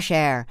of Fresh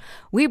Air.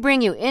 We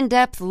bring you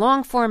in-depth,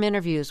 long-form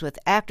interviews with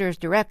actors,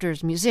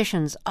 directors,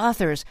 musicians,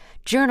 authors,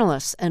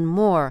 journalists, and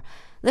more.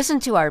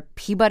 Listen to our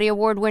Peabody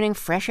Award-winning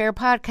Fresh Air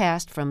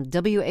podcast from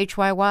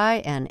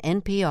WHYY and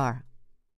NPR.